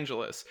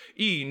DeFrangelis.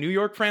 E, New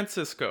York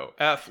Francisco.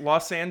 F,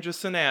 Los Angeles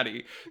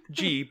Cincinnati.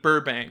 G,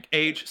 Burbank.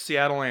 H,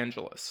 Seattle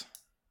Angeles.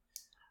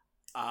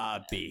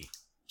 B.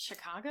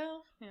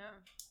 Chicago? Yeah.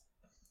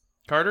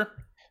 Carter?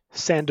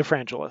 San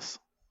DeFrangelis.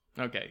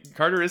 Okay,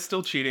 Carter is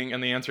still cheating,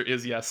 and the answer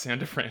is yes, San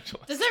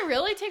DeFrangelis. Does it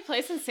really take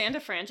place in San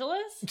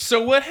DeFrangelis?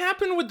 So what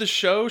happened with the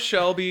show,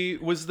 Shelby,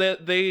 was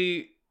that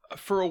they,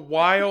 for a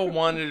while,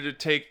 wanted to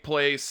take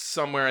place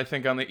somewhere, I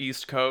think, on the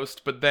East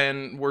Coast, but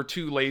then were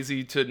too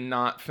lazy to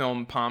not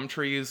film palm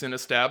trees in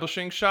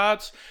establishing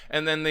shots,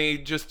 and then they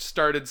just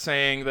started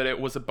saying that it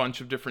was a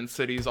bunch of different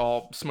cities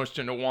all smushed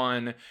into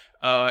one,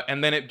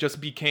 and then it just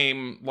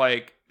became,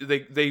 like,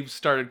 they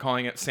started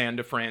calling it San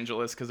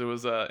DeFrangelis because it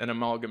was an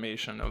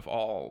amalgamation of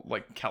all,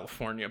 like,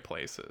 California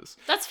places.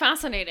 That's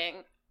fascinating.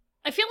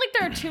 I feel like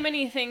there are too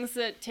many things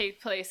that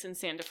take place in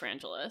San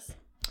DeFrangelis.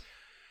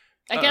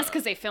 I guess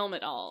because they film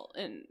it all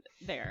in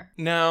there.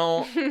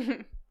 Now,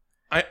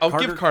 I'll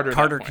give Carter that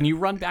Carter, point. can you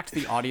run back to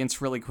the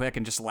audience really quick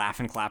and just laugh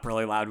and clap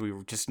really loud? We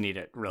just need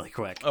it really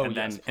quick. Oh, and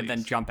yes, then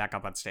please. jump back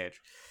up on stage.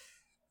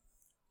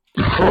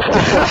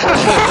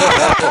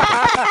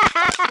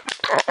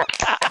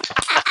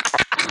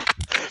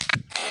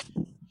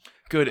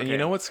 Good, and you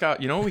know what,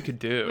 Scott? You know what we could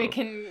do? We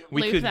can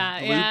We loop could that.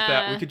 loop Yeah.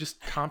 that. We could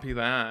just copy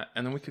that,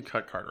 and then we could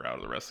cut Carter out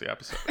of the rest of the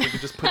episode. We could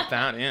just put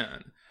that in.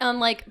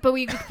 But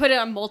we could put it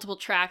on multiple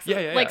tracks.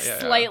 Yeah, like yeah.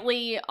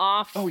 slightly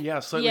off. Oh yeah,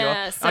 slightly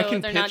Yeah, off. so I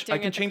can they're not pitch. doing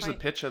I can it change the quite-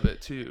 pitch of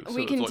it too.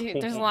 We so can it's do.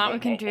 like, There's a lot we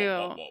can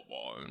do.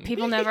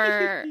 People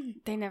never.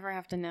 They never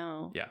have to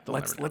know. Yeah, they'll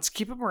never know. Let's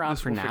keep him around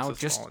This for will fix now,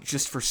 this all in.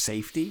 just for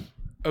safety.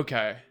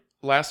 Okay,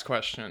 last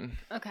question,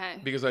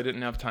 Okay. because I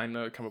didn't have time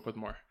to come up with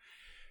more.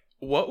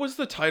 What was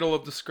the title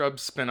of the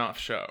Scrubs spin-off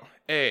show?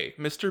 A,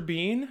 Mr.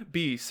 Bean.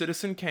 B,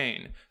 Citizen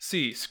Kane.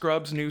 C,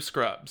 Scrubs New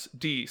Scrubs.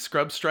 D,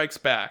 Scrubs Strikes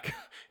Back.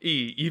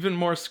 E, Even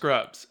More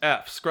Scrubs.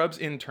 F, Scrubs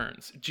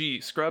Interns.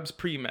 G, Scrubs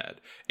Pre-Med.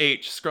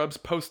 H, Scrubs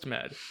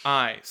Post-Med.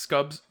 I,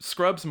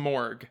 Scrubs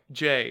Morgue.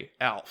 J,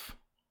 Alf.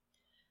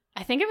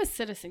 I think it was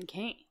Citizen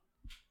Kane.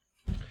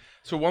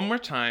 So one more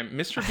time,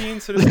 Mr.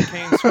 Bean, Citizen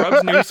Kane,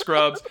 Scrubs New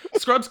Scrubs,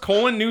 Scrubs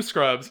New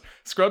Scrubs,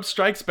 Scrubs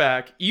Strikes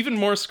Back, Even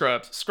More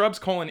Scrubs,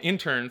 Scrubs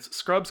Interns,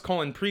 Scrubs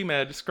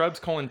Pre-Med, Scrubs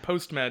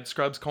Post-Med,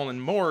 Scrubs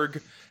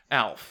Morgue,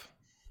 Alf.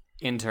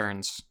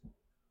 Interns.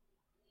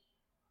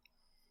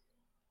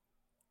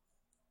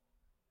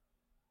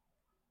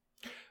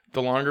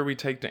 The longer we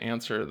take to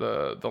answer,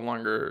 the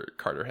longer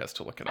Carter has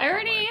to look it up. I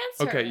already online.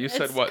 answered. Okay, you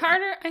said It's what?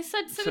 Carter. I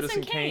said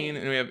Citizen Kane,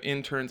 and we have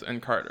interns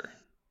and Carter.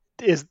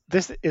 Is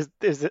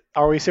it?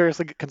 Are we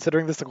seriously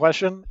considering this a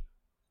question?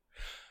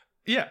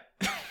 Yeah.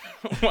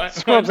 why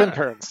Scrubs not?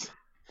 interns,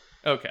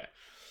 Okay.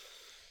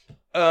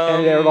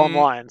 and it aired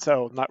online,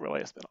 so not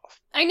really a spinoff.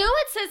 I know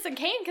it's Citizen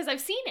Kane because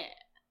I've seen it.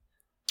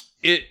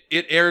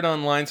 It aired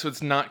online, so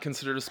it's not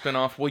considered a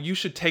spinoff. Well, you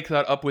should take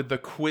that up with the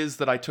quiz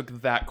that I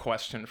took that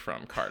question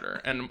from, Carter.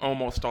 And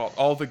almost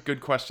all the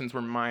good questions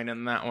were mine,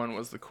 and that one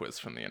was the quiz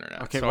from the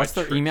internet. Okay, So what's I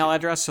their tricked email you.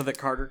 address so that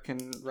Carter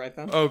can write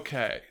them?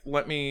 Okay,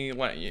 let me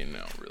let you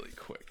know really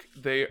quick.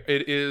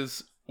 It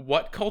is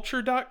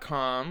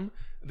whatculture.com,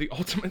 the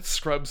ultimate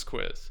Scrubs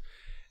quiz.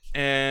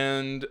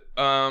 And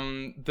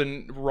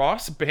the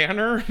Ross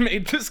Banner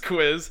made this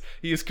quiz.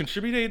 He has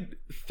contributed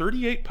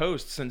 38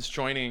 posts since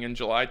joining in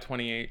July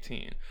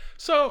 2018.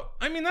 So,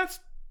 I mean, that's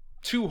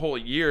 2 whole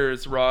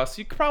years, Ross.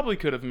 You probably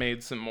could have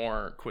made some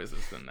more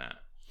quizzes than that.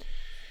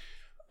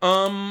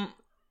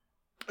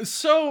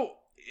 So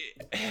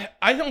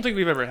I don't think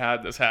we've ever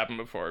had this happen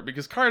before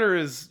because Carter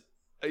is,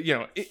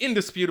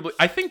 indisputably,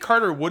 I think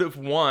Carter would have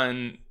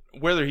won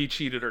whether he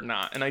cheated or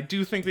not. And I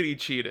do think that he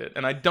cheated.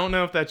 And I don't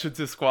know if that should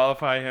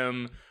disqualify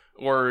him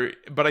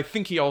but I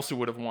think he also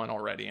would have won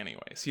already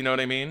anyways. You know what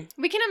I mean?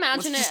 We can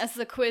imagine it as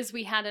the quiz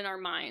we had in our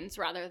minds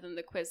rather than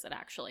the quiz that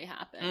actually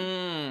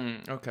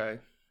happened. Okay.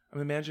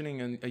 I'm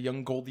imagining a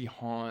young Goldie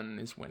Hawn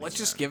is winning. Let's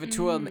just that. give it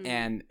to him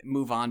and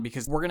move on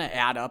because we're gonna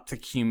add up the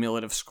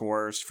cumulative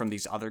scores from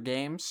these other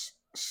games.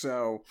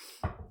 So,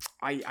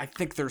 I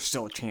think there's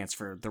still a chance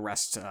for the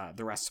rest to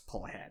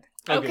pull ahead.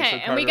 Okay, so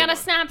and we Carter gotta won.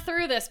 snap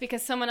through this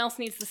because someone else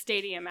needs the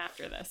stadium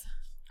after this.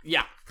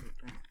 Yeah.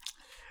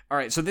 All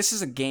right. So this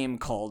is a game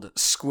called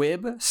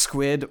Squib,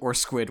 Squid, or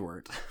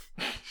Squidward.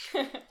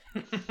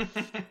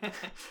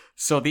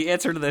 So the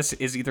answer to this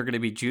is either going to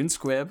be June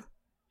Squibb,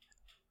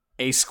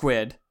 a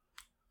squid,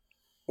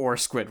 or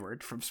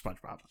Squidward from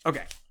SpongeBob.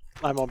 Okay.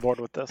 I'm on board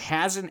with this.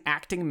 Has an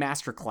acting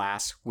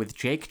masterclass with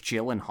Jake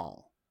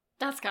Gyllenhaal.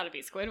 That's gotta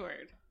be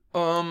Squidward.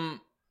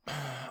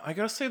 I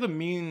gotta say the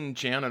mean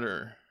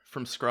janitor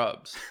from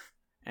Scrubs.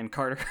 And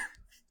Carter.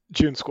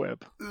 June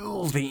Squibb.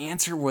 Ooh, the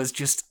answer was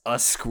just a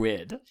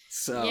squid.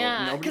 So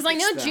Yeah, nobody because I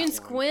picks know that June one.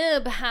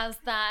 Squibb has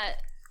that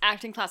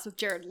acting class with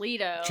Jared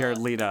Leto. Jared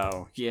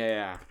Leto.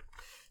 Yeah.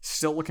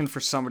 Still looking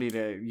for somebody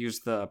to use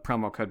the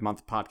promo code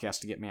month podcast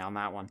to get me on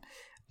that one.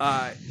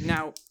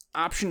 Now,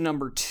 question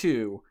number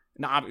 2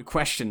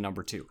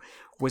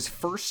 was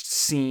first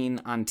seen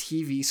on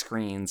TV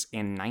screens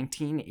in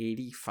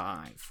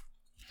 1985.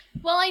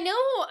 Well, I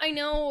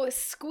know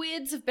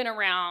squids have been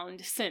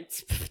around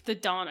since the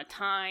dawn of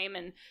time,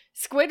 and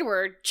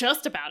Squidward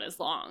just about as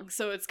long,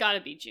 so it's got to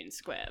be June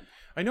Squibb.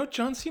 I know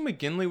John C.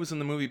 McGinley was in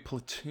the movie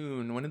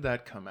Platoon. When did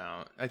that come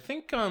out? I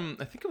think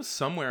it was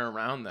somewhere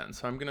around then.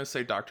 So I'm gonna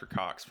say Dr.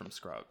 Cox from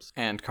Scrubs.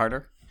 And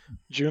Carter?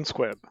 June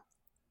Squibb.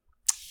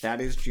 That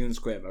is June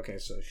Squibb. Okay,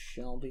 so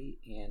Shelby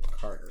and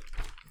Carter.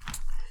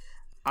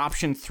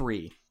 Option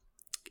 3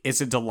 is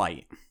a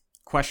delight.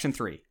 Question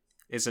 3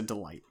 is a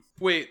delight.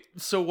 Wait,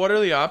 so what are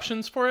the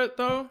options for it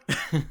though?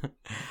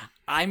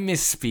 I'm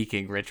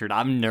misspeaking, Richard.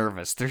 I'm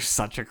nervous. There's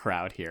such a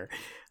crowd here.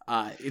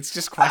 It's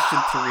just question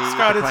 3.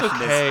 Scott, The it's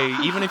question okay.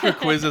 Even if your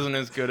quiz isn't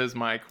as good as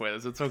my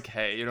quiz, it's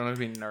okay. You don't have to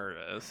be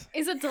nervous.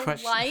 Is it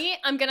delight? Question-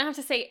 I'm gonna have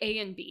to say A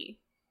and B.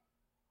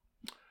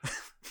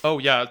 Oh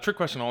yeah, trick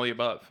question, all the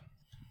above.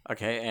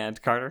 Okay, and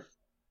Carter?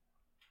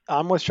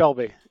 I'm with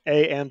Shelby.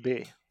 A and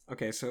B.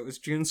 Okay, so it was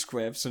June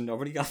Squibb, so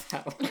nobody got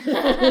that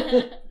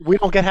one. We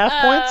don't get half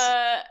points?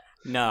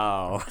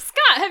 No.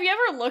 Scott, have you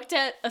ever looked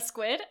at a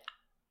squid?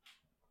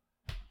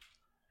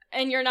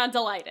 And you're not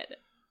delighted.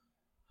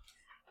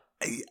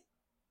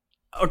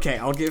 Okay,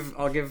 I'll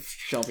give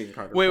Shelby and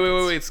Carter.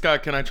 points. Wait,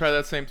 Scott, can I try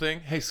that same thing?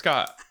 Hey,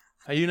 Scott,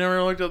 have you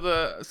never looked at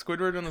the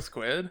Squidward and the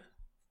squid?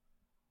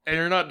 And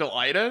you're not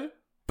delighted?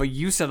 But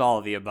you said all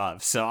of the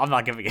above, so I'm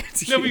not giving it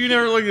to you. No, but you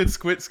never looked at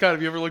Squid. Scott,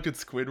 have you ever looked at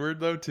Squidward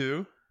though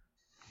too?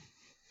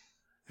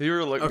 Have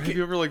you ever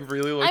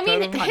really looked I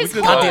mean, at him? his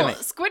Look whole at damn his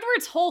eyes. it.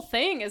 Squidward's whole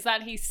thing is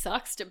that he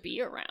sucks to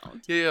be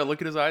around. Yeah,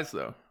 look at his eyes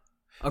though.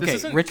 Okay, This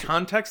isn't Richard.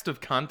 context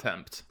of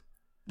contempt.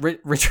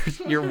 Richard,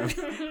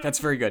 that's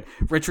very good.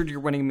 Richard, you're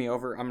winning me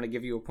over. I'm going to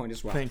give you a point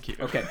as well. Thank you.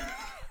 Okay.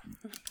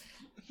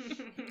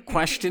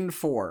 Question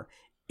 4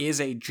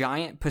 is a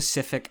giant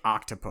Pacific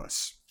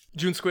octopus.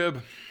 June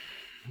Squibb,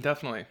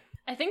 definitely.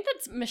 I think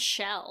that's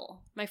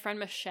Michelle, my friend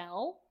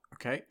Michelle.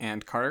 Okay,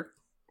 and Carter?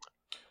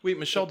 Wait,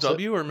 Michelle So-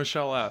 W or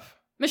Michelle F?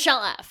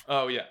 Michelle F.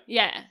 Oh yeah.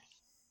 Yeah.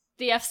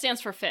 The F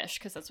stands for fish,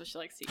 because that's what she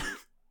likes to eat.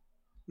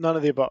 None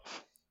of the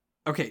above.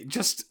 Okay,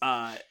 just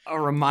a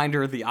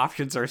reminder, the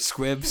options are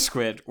squib,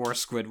 squid, or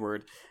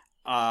Squidward.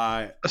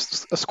 A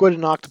squid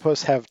and an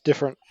octopus have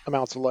different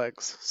amounts of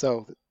legs,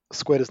 so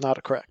squid is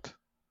not correct.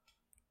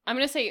 I'm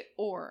going to say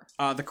or.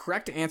 The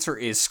correct answer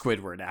is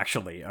Squidward,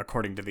 actually,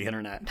 according to the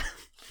internet.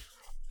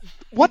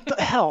 What the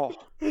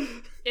hell?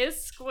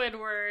 Is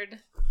Squidward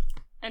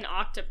an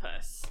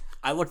octopus?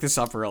 I looked this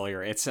up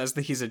earlier. It says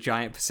that he's a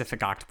giant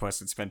Pacific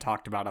octopus. It's been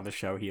talked about on the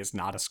show. He is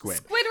not a squid.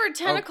 Squidward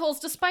Tentacles,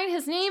 despite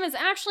his name, is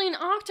actually an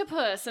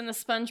octopus in the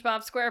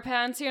SpongeBob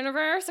SquarePants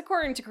universe,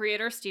 according to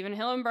creator Steven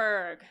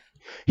Hillenberg.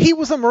 He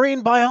was a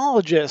marine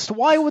biologist.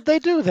 Why would they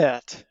do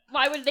that?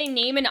 Why would they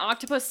name an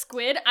octopus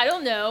Squid? I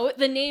don't know.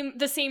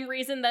 The same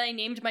reason that I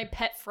named my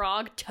pet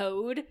frog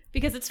Toad,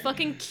 because it's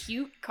fucking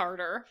cute,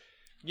 Carter.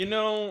 You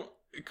know,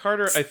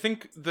 Carter, I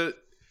think that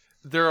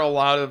there are a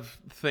lot of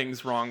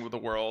things wrong with the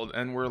world,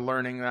 and we're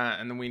learning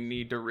that, and we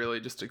need to really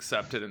just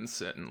accept it and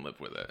sit and live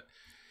with it.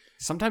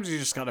 Sometimes you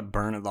just gotta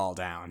burn it all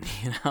down,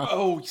 you know?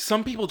 Oh,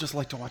 some people just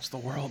like to watch the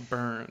world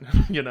burn,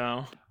 you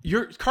know.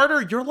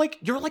 Carter, you're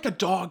like a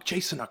dog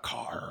chasing a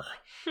car.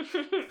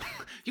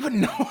 You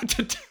wouldn't know what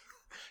to do.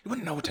 You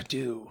wouldn't know what to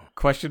do.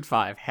 Question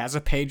 5 has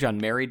a page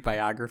on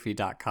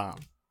marriedbiography.com.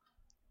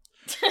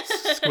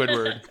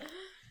 Squidward.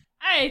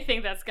 I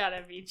think that's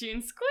gotta be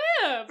June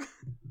Squibb.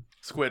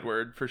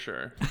 Squidward, for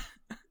sure.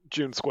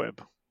 June Squibb.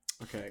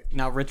 Okay.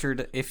 Now,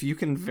 Richard, if you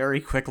can very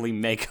quickly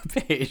make a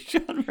page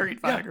on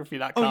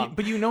marriedbiography.com Oh,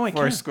 but you know I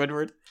for can.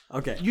 Squidward.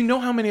 Okay. You know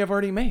how many I've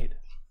already made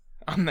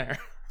on there.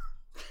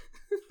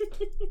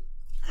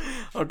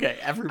 Okay,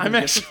 everybody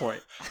gets a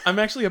point. I'm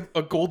actually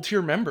a gold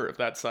tier member of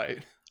that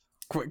site.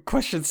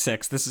 Question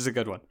 6. This is a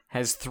good one.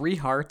 Has 3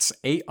 hearts,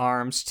 8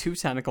 arms, 2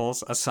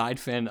 tentacles, a side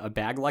fin, a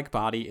bag-like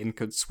body, and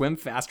could swim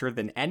faster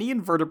than any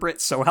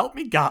invertebrate, so help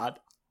me God.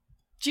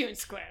 June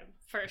Squibb,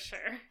 for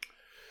sure.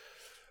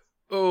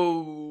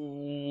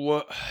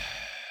 Oh,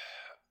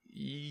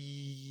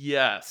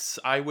 yes.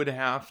 I would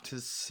have to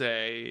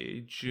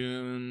say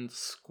June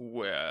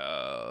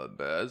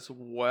Squibb as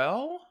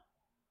well.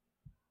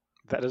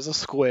 That is a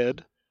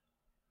squid.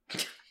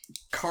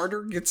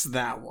 Carter gets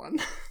that one.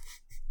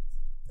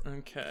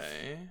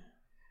 Okay.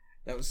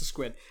 That was a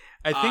squid.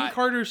 I think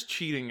Carter's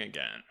cheating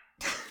again.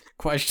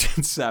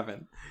 Question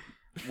 7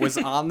 was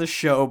on the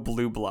show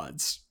Blue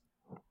Bloods.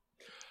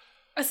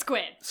 A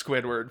squid.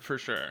 Squidward, for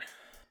sure.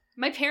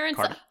 My parents.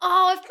 Carter?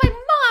 Oh, if my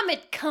mom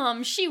had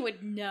come, she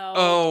would know.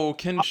 Oh,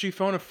 can she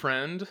phone a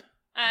friend?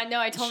 No,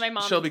 I told my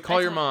mom. Shelby, call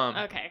I your told- mom.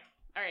 Okay.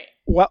 All right.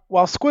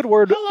 While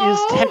Squidward Hello? is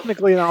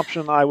technically an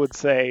option, I would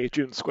say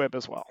June Squibb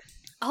as well.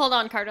 Hold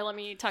on, Carter. Let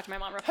me talk to my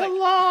mom real quick.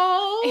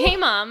 Hello? Hey,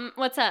 Mom.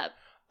 What's up?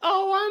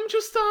 Oh, I'm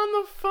just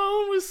on the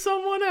phone with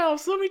someone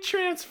else. Let me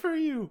transfer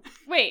you.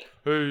 Wait.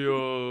 Hey,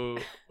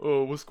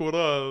 what's going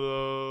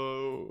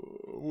on?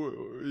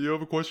 You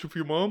have a question for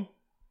your mom?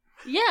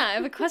 Yeah, I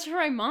have a question for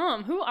my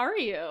mom. Who are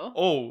you?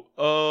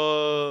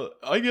 Oh,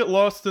 I get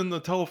lost in the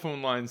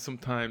telephone line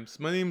sometimes.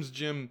 My name's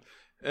Jim,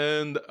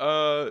 and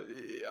I'm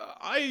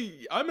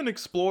an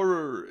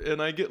explorer,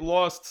 and I get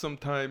lost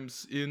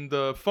sometimes in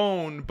the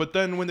phone. But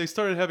then when they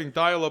started having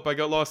dial-up, I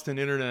got lost in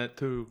internet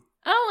too.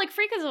 Oh, like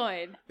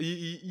Freakazoid.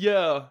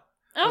 Yeah.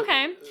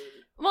 Okay.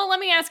 Well, let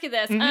me ask you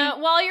this. Mhm.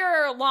 While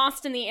you're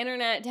lost in the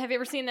internet, have you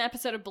ever seen the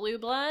episode of Blue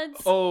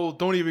Bloods? Oh,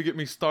 don't even get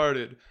me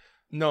started.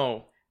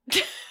 No.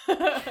 All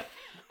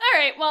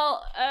right.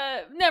 Well,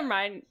 never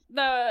mind.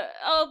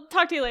 I'll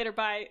talk to you later.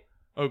 Bye.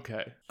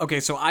 Okay. Okay,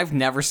 so I've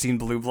never seen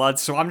Blue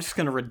Bloods, so I'm just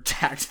gonna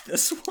redact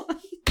this one.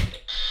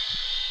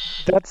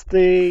 That's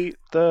the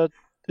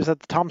is that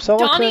the Tom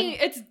Selleck thing?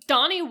 It's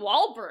Donnie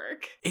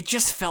Wahlberg. It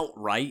just felt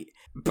right,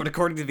 but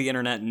according to the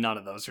internet, none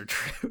of those are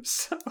true.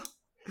 So,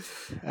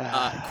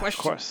 Of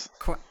course.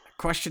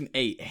 question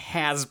 8: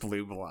 Has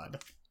Blue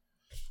Blood?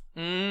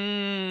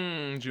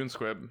 June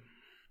Squibb.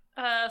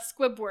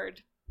 Squibward.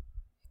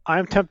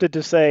 I'm tempted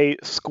to say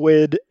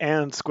Squid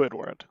and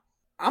Squidward.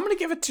 I'm gonna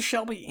give it to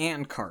Shelby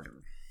and Carter.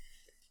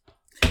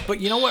 But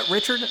you know what,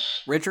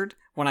 Richard?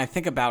 When I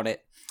think about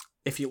it,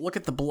 if you look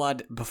at the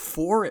blood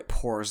before it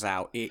pours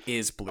out, it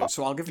is blue.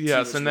 So I'll give it to you.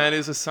 Yes, as and well. that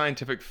is a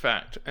scientific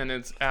fact, and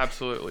it's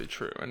absolutely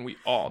true, and we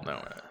all know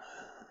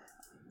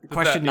it.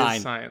 Question That 9.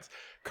 is science.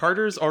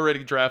 Carter's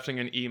already drafting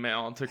an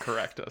email to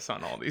correct us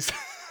on all these.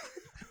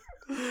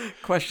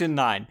 Question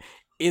 9: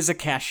 Is a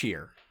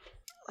cashier?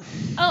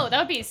 Oh, that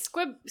would be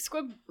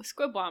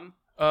Squibwom.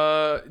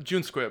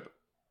 June Squibb.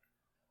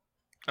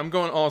 I'm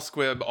going all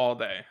Squibb all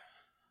day.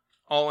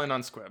 All in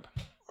on Squibb.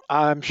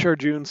 I'm sure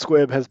June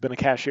Squibb has been a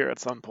cashier at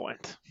some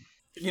point.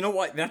 You know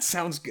what? That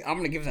sounds good. I'm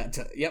gonna give that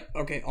to. Yep.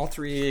 Okay. All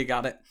three of you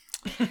got it.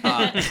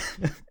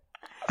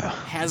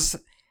 Has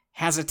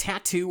a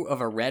tattoo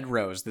of a red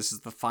rose. This is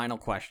the final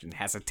question.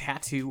 Has a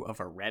tattoo of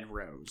a red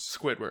rose.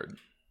 Squidward.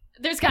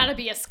 There's got to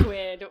be a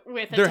squid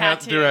with a There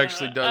tattoo.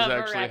 actually does of a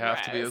actually red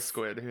have to be a rose.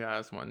 squid who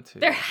has one too.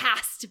 There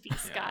has to be,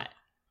 Scott.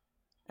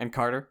 And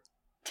Carter?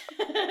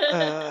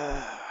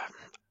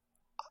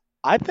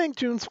 I think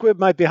June Squibb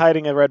might be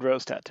hiding a red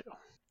rose tattoo.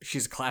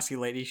 She's a classy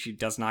lady. She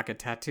does not get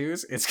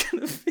tattoos. It's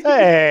gonna be.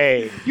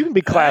 Hey, you can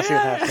be classy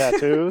and have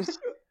tattoos.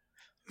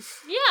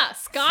 Yeah,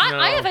 Scott, No.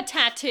 I have a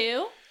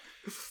tattoo.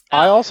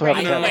 I also have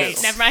right. a tattoo.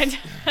 Wait, never mind.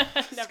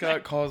 Never Scott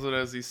mind. calls it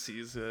as he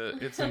sees it.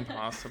 It's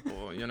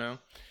impossible, you know?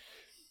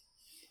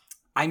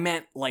 I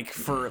meant like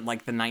for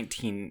like the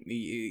 19.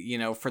 You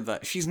know, for the.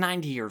 She's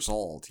 90 years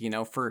old. You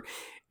know, for.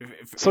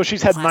 So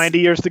she's had classy- 90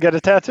 years to get a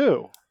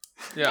tattoo.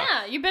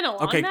 Yeah, you've been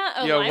along Okay.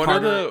 that. Yeah, what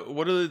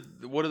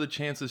life? are the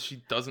chances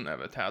she doesn't have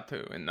a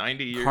tattoo in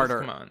 90 years? Carter.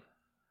 Come on.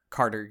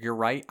 Carter, you're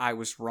right. I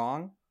was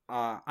wrong.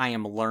 I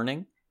am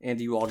learning, and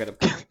you all get a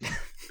point.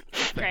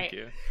 Thank Great.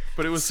 you.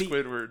 But it was See-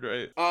 Squidward,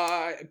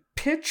 right?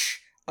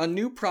 Pitch a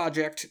new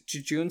project to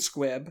June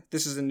Squibb.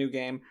 This is a new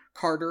game.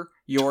 Carter,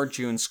 you're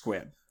June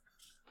Squibb.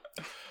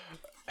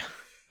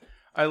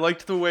 I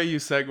liked the way you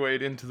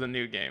segued into the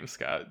new game,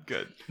 Scott.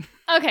 Good.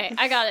 Okay,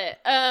 I got it.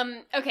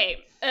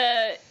 Okay.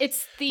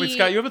 It's the. Wait,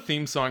 Scott, you have a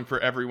theme song for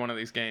every one of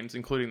these games,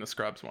 including the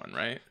Scrubs one,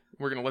 right?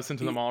 We're going to listen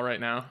to them all right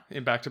now,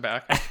 in back to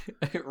back.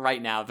 Right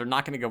now, they're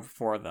not going to go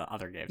before the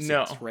other games.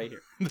 No. It's right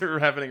here. They're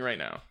happening right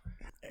now.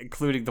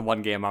 Including the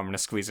one game I'm going to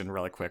squeeze in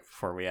really quick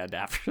before we end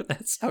after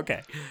this.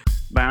 Okay.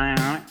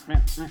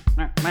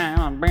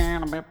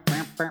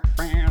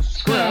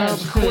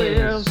 Scrubs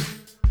quiz.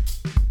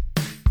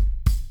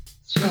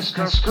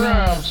 Scrubs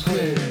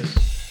quiz.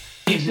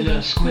 Is it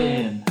a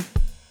squid?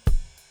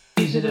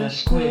 Is it a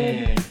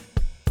squid?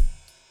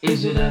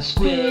 Is it a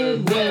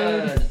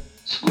Squidward?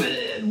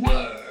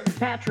 Squidward.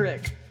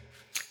 Patrick.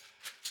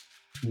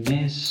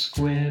 Miss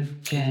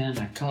Squib, can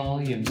I call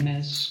you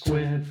Miss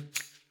Squib?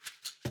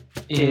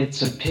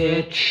 It's a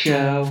pitch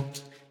show.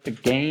 The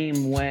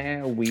game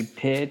where we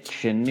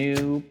pitch a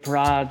new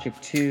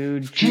project to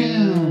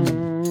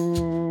June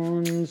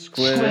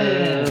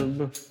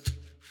Squib.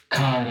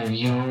 Carter,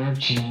 you're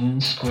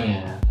June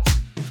Squib.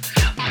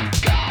 I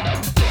got a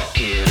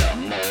bucket of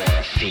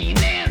morphine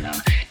and a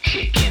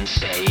chicken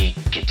steak.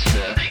 It's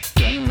the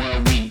game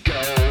where we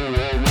go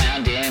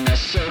around in a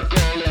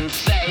circle and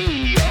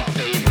say our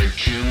favorite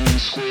June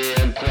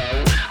Squibb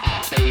quote.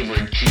 Our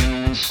favorite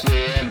June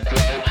Squibb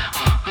quote.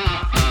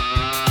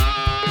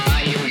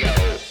 Here we go.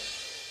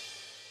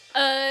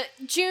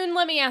 June,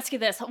 let me ask you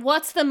this.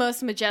 What's the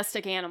most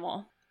majestic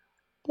animal?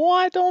 Well,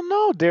 I don't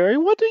know, Derry.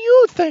 What do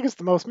you think is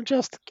the most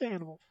majestic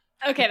animal?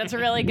 Okay, that's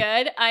really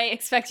good. I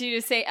expect you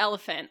to say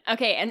elephant.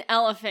 Okay, an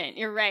elephant.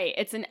 You're right.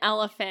 It's an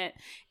elephant.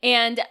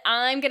 And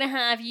I'm going to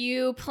have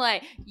you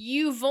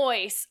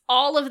voice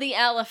all of the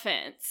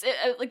elephants.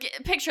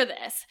 Picture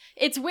this.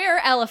 It's where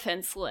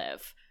elephants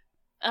live.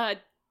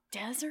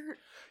 Desert?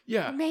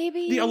 Yeah.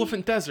 Maybe? The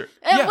elephant desert.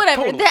 Yeah,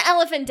 whatever. totally. The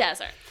elephant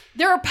desert.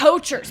 There are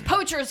poachers.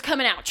 Poachers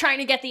coming out trying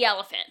to get the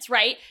elephants,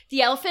 right?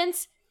 The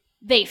elephants,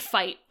 they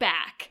fight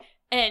back.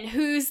 And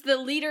who's the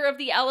leader of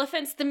the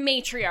elephants? The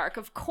matriarch,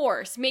 of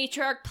course.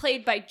 Matriarch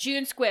played by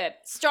June Squibb,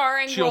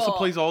 starring She role. also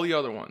plays all the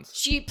other ones.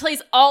 She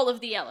plays all of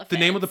the elephants. The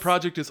name of the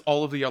project is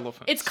All of the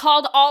Elephants. It's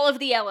called All of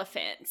the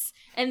Elephants.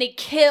 And they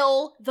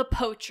kill the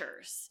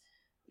poachers.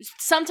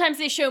 Sometimes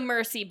they show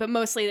mercy, but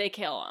mostly they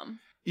kill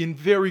them. in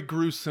very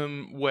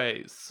gruesome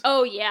ways.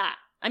 Oh, yeah.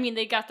 I mean,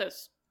 they got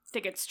those.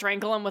 They could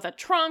strangle them with a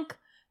trunk.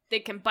 They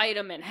can bite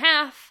them in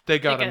half. They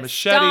got a can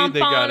machete, stomp they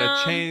got on a 'em,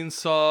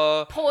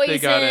 chainsaw, poison, they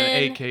got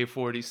an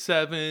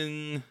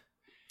AK-47.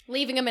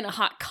 leaving them in a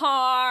hot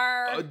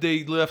car.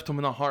 They left them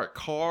in a hot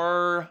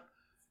car.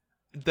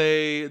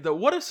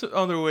 What are some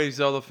other ways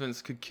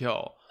elephants could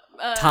kill?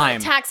 Time.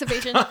 Tax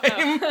evasion.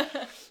 Time.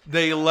 Oh.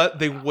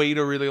 They wait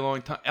a really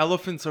long time.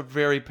 Elephants are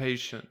very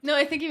patient. No,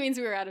 I think he means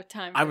we were out of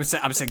time. I'm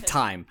saying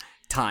time.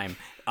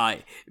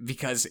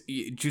 Because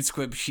June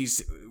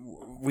Squibb,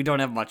 we don't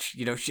have much,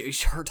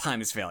 her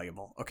time is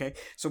valuable. Okay,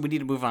 so we need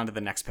to move on to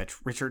the next pitch.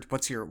 Richard,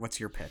 what's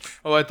your pitch?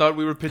 Oh, I thought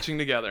we were pitching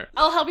together.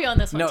 I'll help you on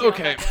this one. No, too.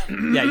 okay.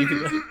 Yeah, you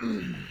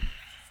can.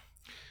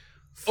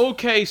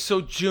 Okay,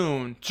 so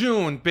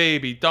June,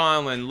 baby,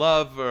 darling,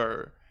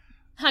 lover,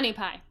 Honey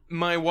pie.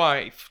 my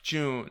wife,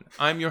 June.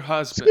 I'm your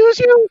husband. Excuse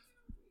you?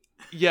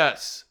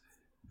 Yes.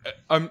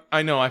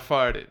 I know, I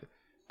farted.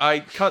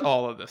 I cut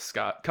all of this,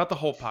 Scott. Cut the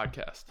whole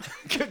podcast.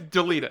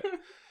 Delete it.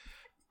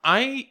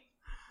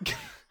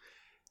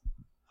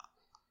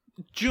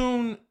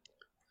 June,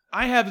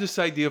 I have this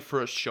idea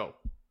for a show.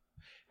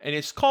 And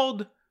it's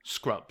called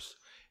Scrubs.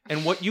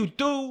 And what you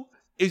do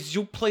is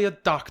you play a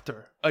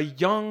doctor. A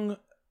young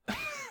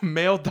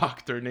male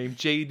doctor named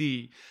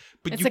JD.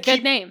 But It's you a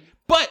good name.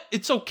 But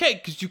it's okay,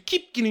 because you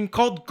keep getting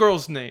called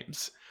girls'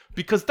 names.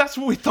 Because that's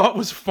what we thought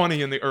was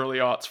funny in the early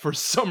aughts for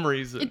some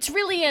reason. It's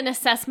really an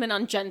assessment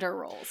on gender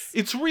roles.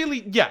 It's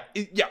really,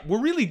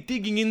 we're really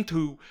digging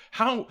into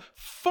how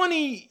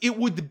funny it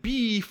would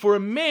be for a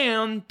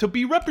man to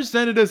be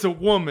represented as a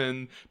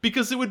woman,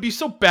 because it would be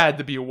so bad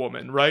to be a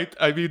woman, right?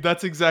 I mean,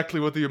 that's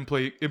exactly what the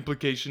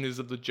implication is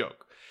of the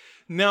joke.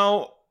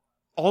 Now,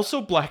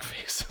 also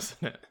blackface,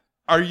 isn't it?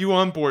 Are you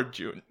on board,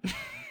 June?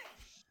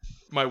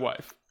 My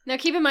wife. Now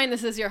keep in mind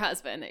this is your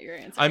husband that you're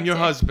answering. I'm your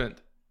to. husband.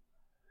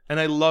 And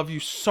I love you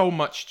so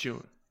much,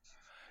 June.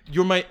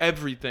 You're my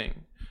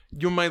everything.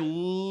 You're my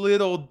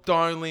little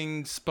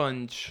darling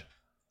sponge.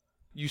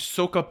 You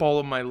soak up all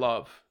of my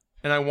love.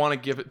 And I want to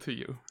give it to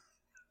you.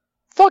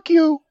 Fuck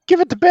you. Give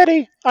it to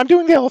Betty. I'm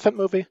doing the elephant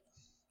movie.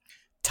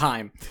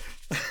 Time.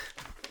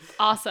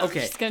 Awesome.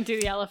 Okay. She's going to do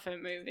the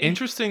elephant movie.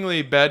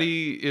 Interestingly,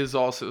 Betty is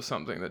also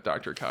something that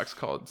Dr. Cox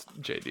called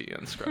JD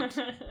in Scrubs.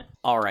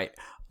 All right.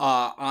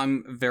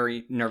 I'm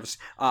very nervous.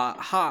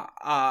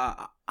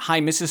 Hi,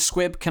 Mrs.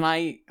 Squibb. Can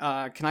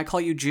I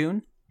call you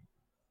June?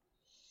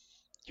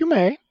 You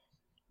may.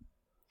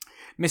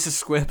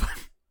 Mrs. Squibb.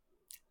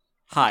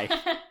 Hi.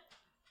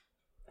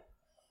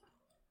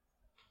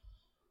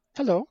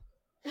 Hello.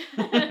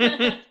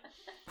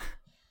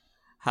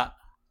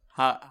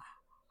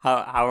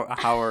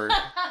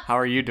 How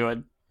are you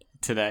doing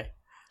today?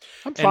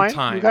 I'm fine.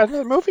 time. You got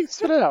another movie?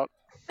 Spit it out.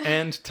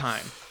 And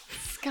time.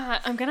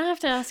 Scott, I'm going to have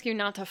to ask you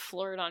not to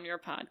flirt on your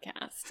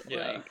podcast.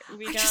 Yeah.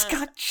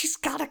 She's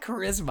got a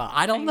charisma.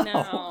 I don't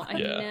know. I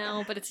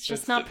know, but it's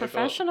just It's not difficult.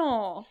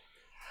 professional.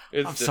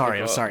 I'm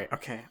sorry.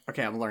 Okay,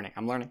 I'm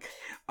learning.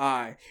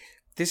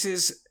 This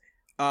is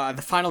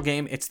the final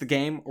game. It's the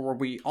game where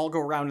we all go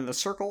around in the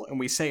circle and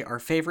we say our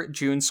favorite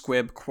June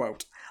Squibb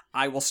quote.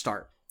 I will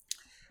start.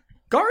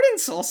 Garden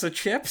salsa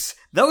chips?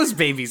 Those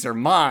babies are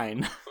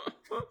mine.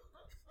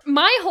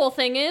 My whole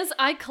thing is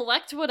I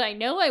collect what I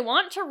know I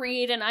want to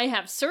read, and I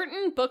have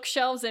certain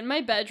bookshelves in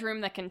my bedroom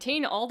that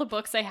contain all the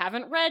books I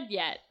haven't read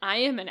yet. I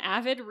am an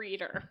avid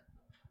reader.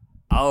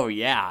 Oh,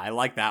 yeah, I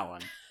like that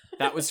one.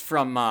 That was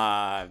from,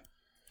 what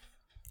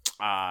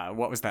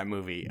was that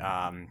movie?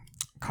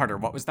 Carter,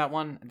 what was that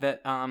one?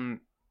 That,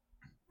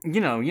 you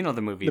know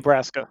the movie.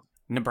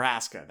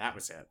 Nebraska, that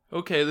was it.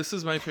 Okay, this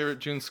is my favorite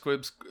June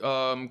Squibb's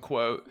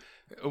quote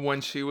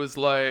when she was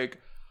like,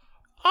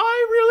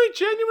 I really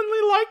genuinely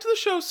liked the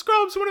show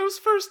Scrubs when it was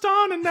first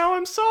on, and now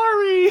I'm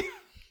sorry.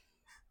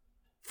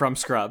 From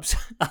Scrubs.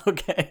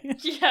 Okay.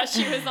 Yeah,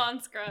 she was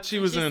on Scrubs. She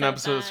was in an said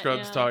episode of that,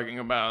 Scrubs yeah. talking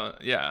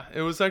about,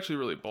 it was actually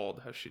really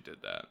bold how she did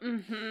that.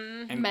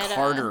 Mm-hmm. And Meta.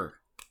 Carter,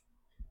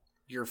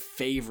 your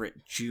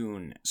favorite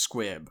June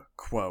Squibb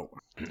quote.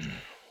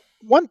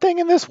 One thing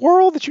in this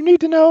world that you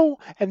need to know,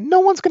 and no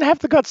one's going to have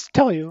the guts to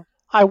tell you.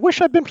 I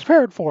wish I'd been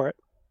prepared for it.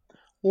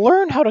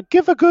 Learn how to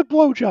give a good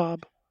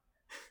blowjob.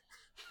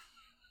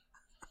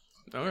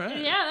 All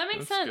right. Yeah, that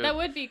makes That's sense.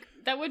 good.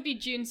 That would be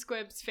June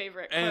Squibb's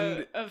favorite And-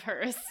 quote of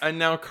hers. And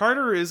now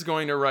Carter is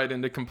going to write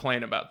in to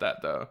complain about that,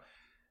 though.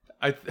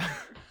 I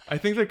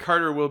think that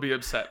Carter will be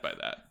upset by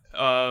that.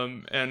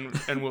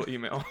 And will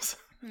email us.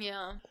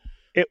 Yeah.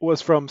 It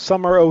was from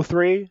Summer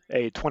 03,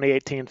 a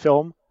 2018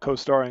 film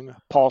co-starring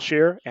Paul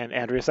Scheer and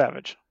Andrea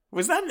Savage.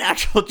 Was that an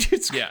actual June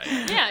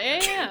Squibb?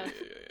 Yeah.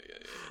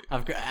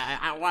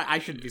 I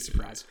shouldn't be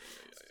surprised.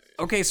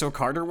 Okay, so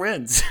Carter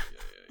wins.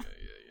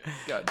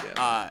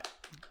 Goddamn.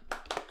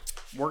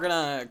 We're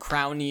gonna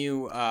crown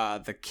you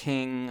the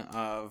king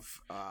of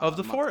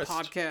the forest.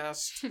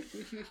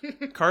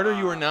 podcast. Carter,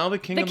 you are now the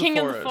king The of the King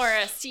forest. of the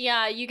Forest.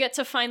 Yeah, you get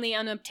to find the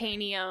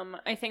unobtainium.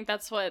 I think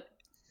that's what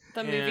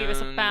the movie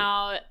was And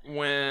about.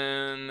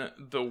 When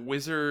the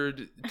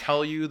wizard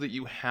tell you that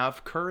you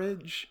have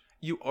courage,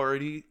 you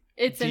already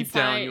It's deep inside.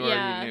 down you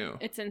yeah, already knew.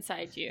 it's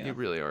inside you. You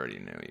really already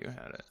knew you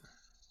had it.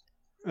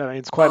 That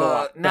means quite a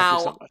lot. Thank now-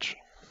 you so much.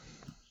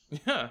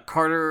 Yeah.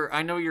 Carter,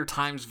 I know your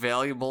time's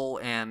valuable,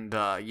 and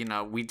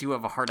we do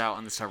have a hard out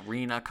on this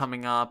arena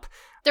coming up.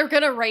 They're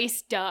gonna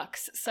race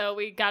ducks, so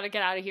we got to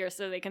get out of here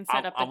so they can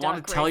set up the I duck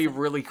want to tell you racing.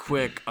 really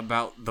quick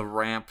about the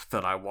ramp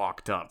that I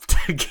walked up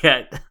to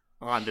get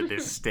onto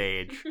this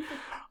stage.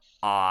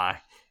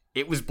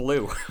 It was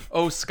blue.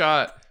 Oh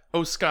Scott,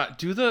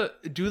 do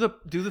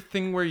the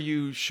thing where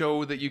you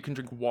show that you can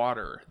drink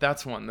water.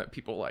 That's one that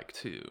people like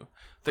too.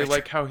 They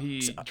like how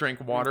he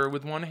drank water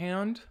with one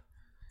hand.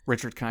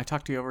 Richard, can I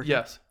talk to you over here?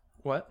 Yes.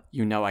 What?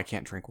 You know I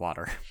can't drink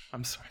water.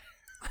 I'm sorry.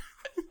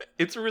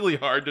 It's really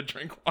hard to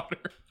drink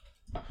water.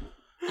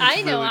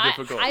 I know. really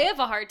difficult. I have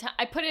a hard time.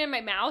 I put it in my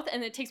mouth,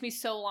 and it takes me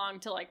so long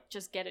to like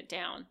just get it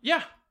down.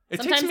 Yeah. It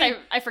Sometimes takes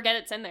me, I forget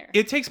it's in there.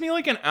 It takes me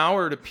like an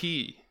hour to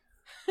pee.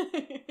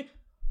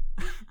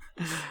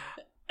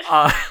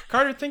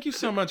 Carter, thank you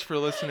so much for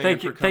listening. Thank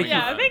and you- for coming thank you.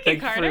 Yeah, on. thank you,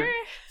 Thank you for- Carter.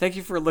 Thank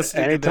you for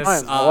listening Anytime. to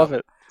this. I love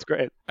it. It's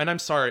great. And I'm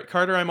sorry,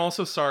 Carter. I'm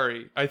also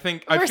sorry. I feel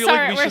We're like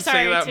sorry- we we're should say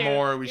sorry that too.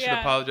 more. We should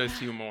Yeah. apologize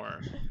to you more.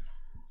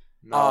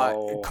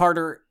 No.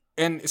 Carter,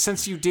 and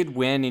since you did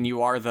win and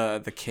you are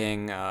the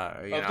king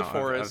of the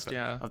forest,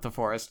 of the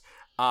forest,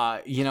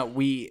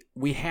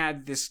 we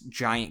had this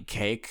giant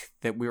cake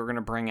that we were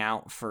gonna bring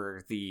out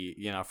for the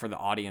for the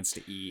audience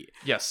to eat.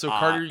 Yes. So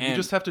Carter, you and-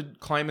 just have to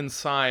climb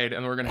inside,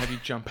 and we're gonna have you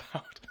jump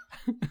out.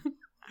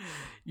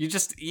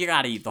 You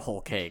gotta eat the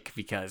whole cake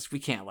because we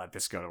can't let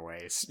this go to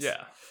waste.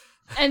 Yeah.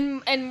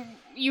 And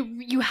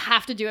you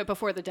have to do it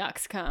before the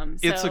ducks come.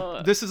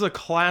 So This is a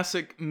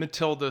classic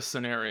Matilda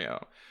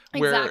scenario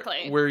where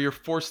Exactly. where you're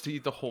forced to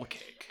eat the whole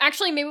cake.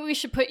 actually, maybe we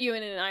should put you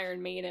in an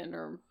Iron Maiden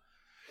or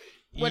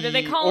what do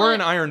they call or it?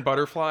 an iron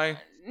butterfly.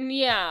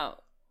 Yeah,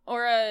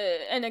 or a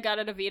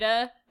Inagata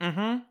Davida.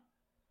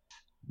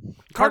 Mm-hmm.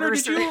 Carter,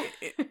 did you?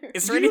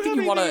 is there anything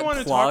you want to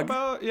talk plug?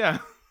 about? Yeah.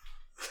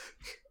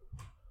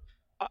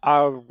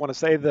 I want to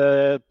say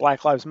the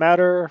Black Lives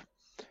Matter,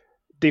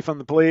 defund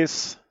the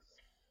police,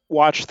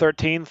 watch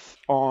 13th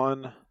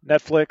on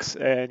Netflix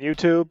and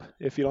YouTube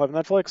if you don't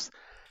have Netflix.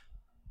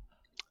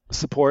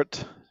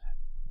 Support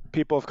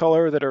people of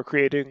color that are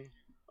creating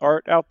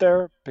art out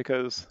there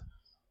because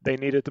they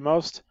need it the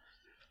most.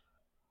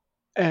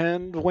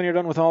 And when you're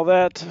done with all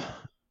that,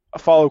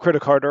 follow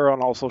Critic Carter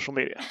on all social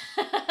media.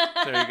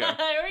 There you go.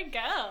 There we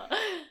go.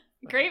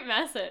 Great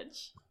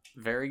message.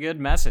 Very good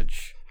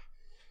message.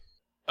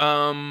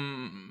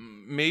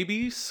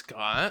 Maybe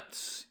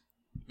Scott.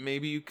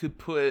 Maybe you could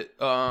put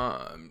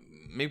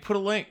maybe put a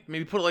link.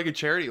 Maybe put like a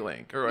charity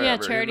link or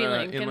whatever. charity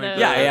link in the-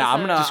 Yeah,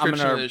 I'm description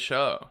gonna of the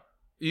show.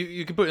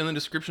 You could put in the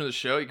description of the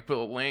show. You could put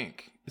a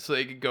link so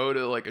they could go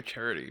to like a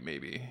charity.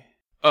 Maybe.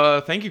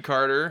 Thank you,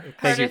 Carter.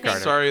 Thank you, Carter, Carter.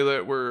 Sorry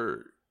that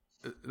we're.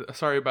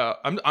 Sorry about.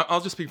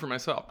 I'll just speak for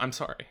myself. I'm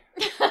sorry.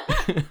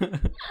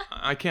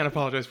 I can't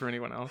apologize for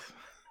anyone else.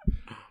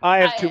 I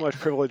have too much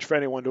privilege for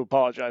anyone to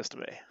apologize to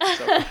me.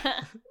 So.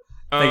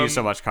 Thank you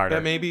so much, Carter.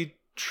 That may be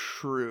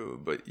true,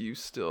 but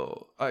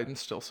I'm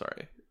still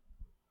sorry.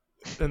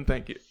 And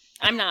thank you.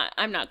 I'm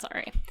not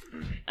sorry.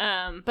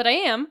 But I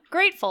am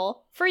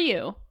grateful for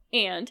you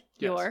and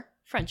your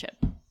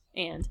friendship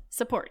and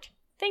support.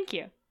 Thank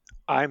you.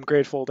 I'm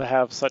grateful to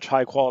have such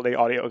high quality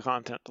audio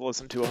content to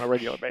listen to on a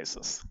regular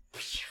basis.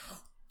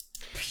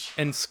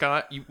 And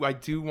Scott, I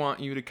do want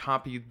you to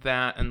copy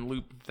that and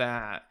loop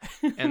that,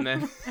 and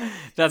then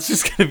That's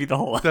just gonna be the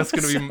whole. that's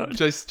gonna episode. be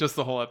just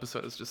the whole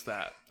episode is just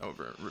that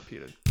over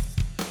repeated.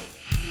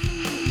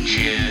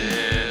 June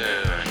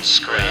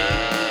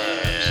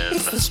Scribs.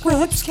 It's the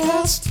Scrubs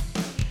Cast.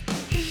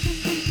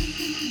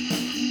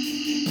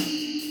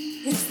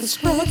 It's the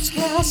Scrubs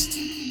Cast.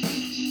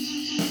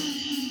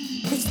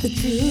 It's the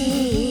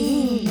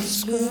June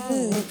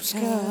Scrubs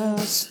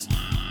Cast.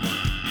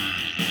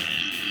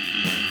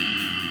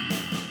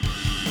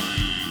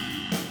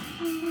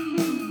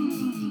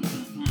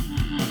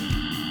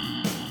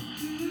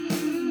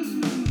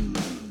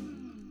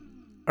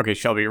 Okay,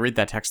 Shelby, read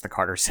that text that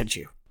Carter sent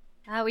you.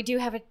 We do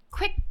have a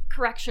quick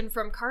correction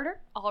from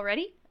Carter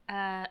already.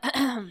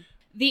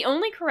 The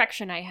only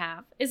correction I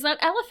have is that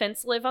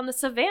elephants live on the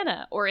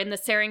savannah or in the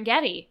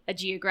Serengeti, a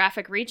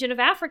geographic region of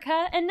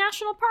Africa and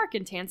national park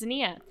in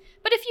Tanzania.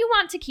 But if you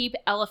want to keep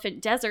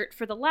Elephant Desert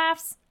for the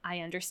laughs, I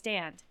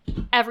understand.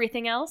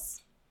 Everything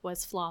else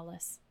was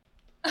flawless.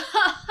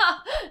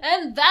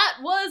 And that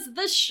was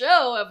the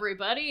show,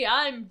 everybody.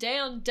 I'm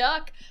Dan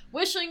Duck,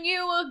 wishing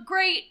you a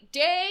great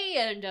day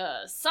and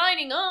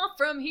signing off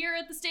from here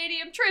at the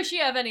stadium. Trish, you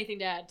have anything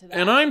to add to that?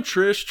 And I'm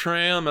Trish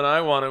Tram, and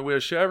I want to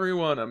wish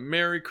everyone a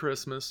Merry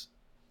Christmas.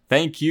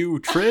 Thank you,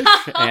 Trish,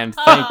 and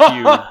thank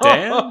you,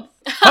 Dan.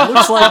 It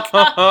looks like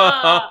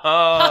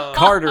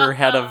Carter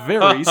had a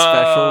very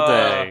special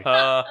day.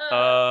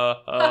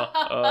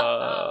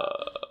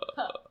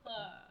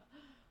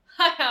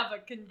 I have a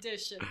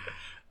condition.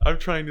 I'm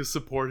trying to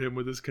support him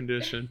with his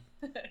condition.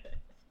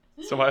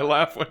 So I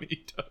laugh when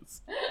he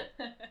does.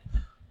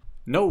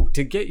 No,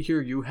 to get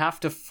here, you have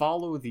to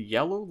follow the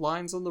yellow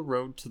lines on the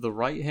road to the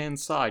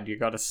right-hand side. You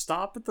gotta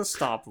stop at the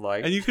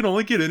stoplight. And you can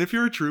only get in if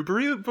you're a true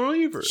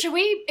believer. Should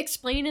we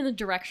explain in the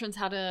directions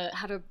how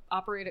to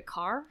operate a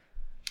car?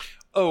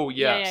 Oh,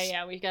 yes.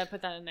 Yeah. We gotta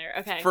put that in there.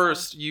 Okay.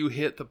 First, you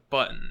hit the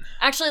button.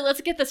 Actually,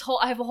 let's get this whole.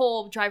 I have a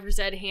whole driver's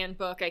ed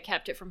handbook. I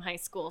kept it from high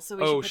school, so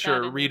we should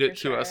put that in read there it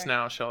for to sure. us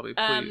now, Shelby,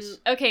 please.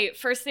 Okay,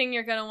 first thing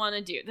you're gonna want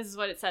to do. This is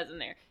what it says in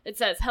there. It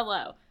says,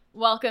 "Hello,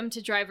 welcome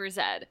to driver's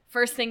ed."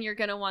 First thing you're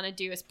gonna want to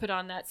do is put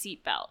on that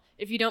seatbelt.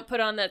 If you don't put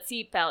on that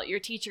seatbelt,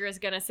 your teacher is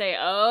gonna say,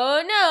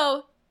 "Oh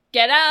no,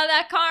 get out of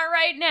that car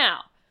right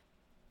now."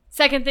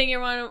 Second thing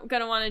you're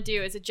gonna want to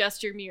do is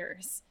adjust your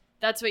mirrors.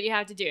 That's what you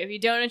have to do. If you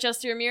don't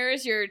adjust your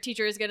mirrors, your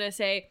teacher is going to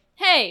say,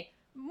 "Hey,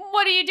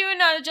 what are you doing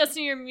not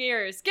adjusting your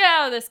mirrors? Get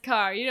out of this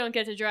car. You don't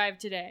get to drive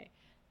today."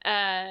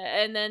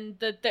 And then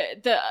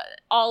the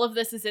all of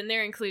this is in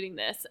there, including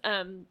this.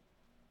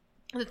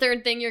 The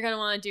third thing you're going to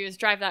want to do is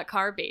drive that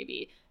car,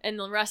 baby. And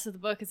the rest of the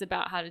book is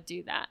about how to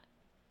do that.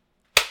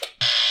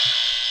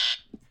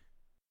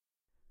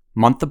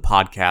 Month the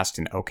Podcast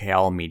and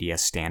OKL Media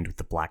stand with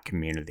the Black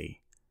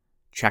community.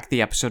 Check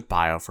the episode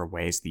bio for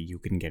ways that you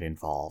can get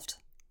involved.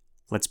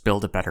 Let's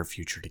build a better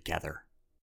future together.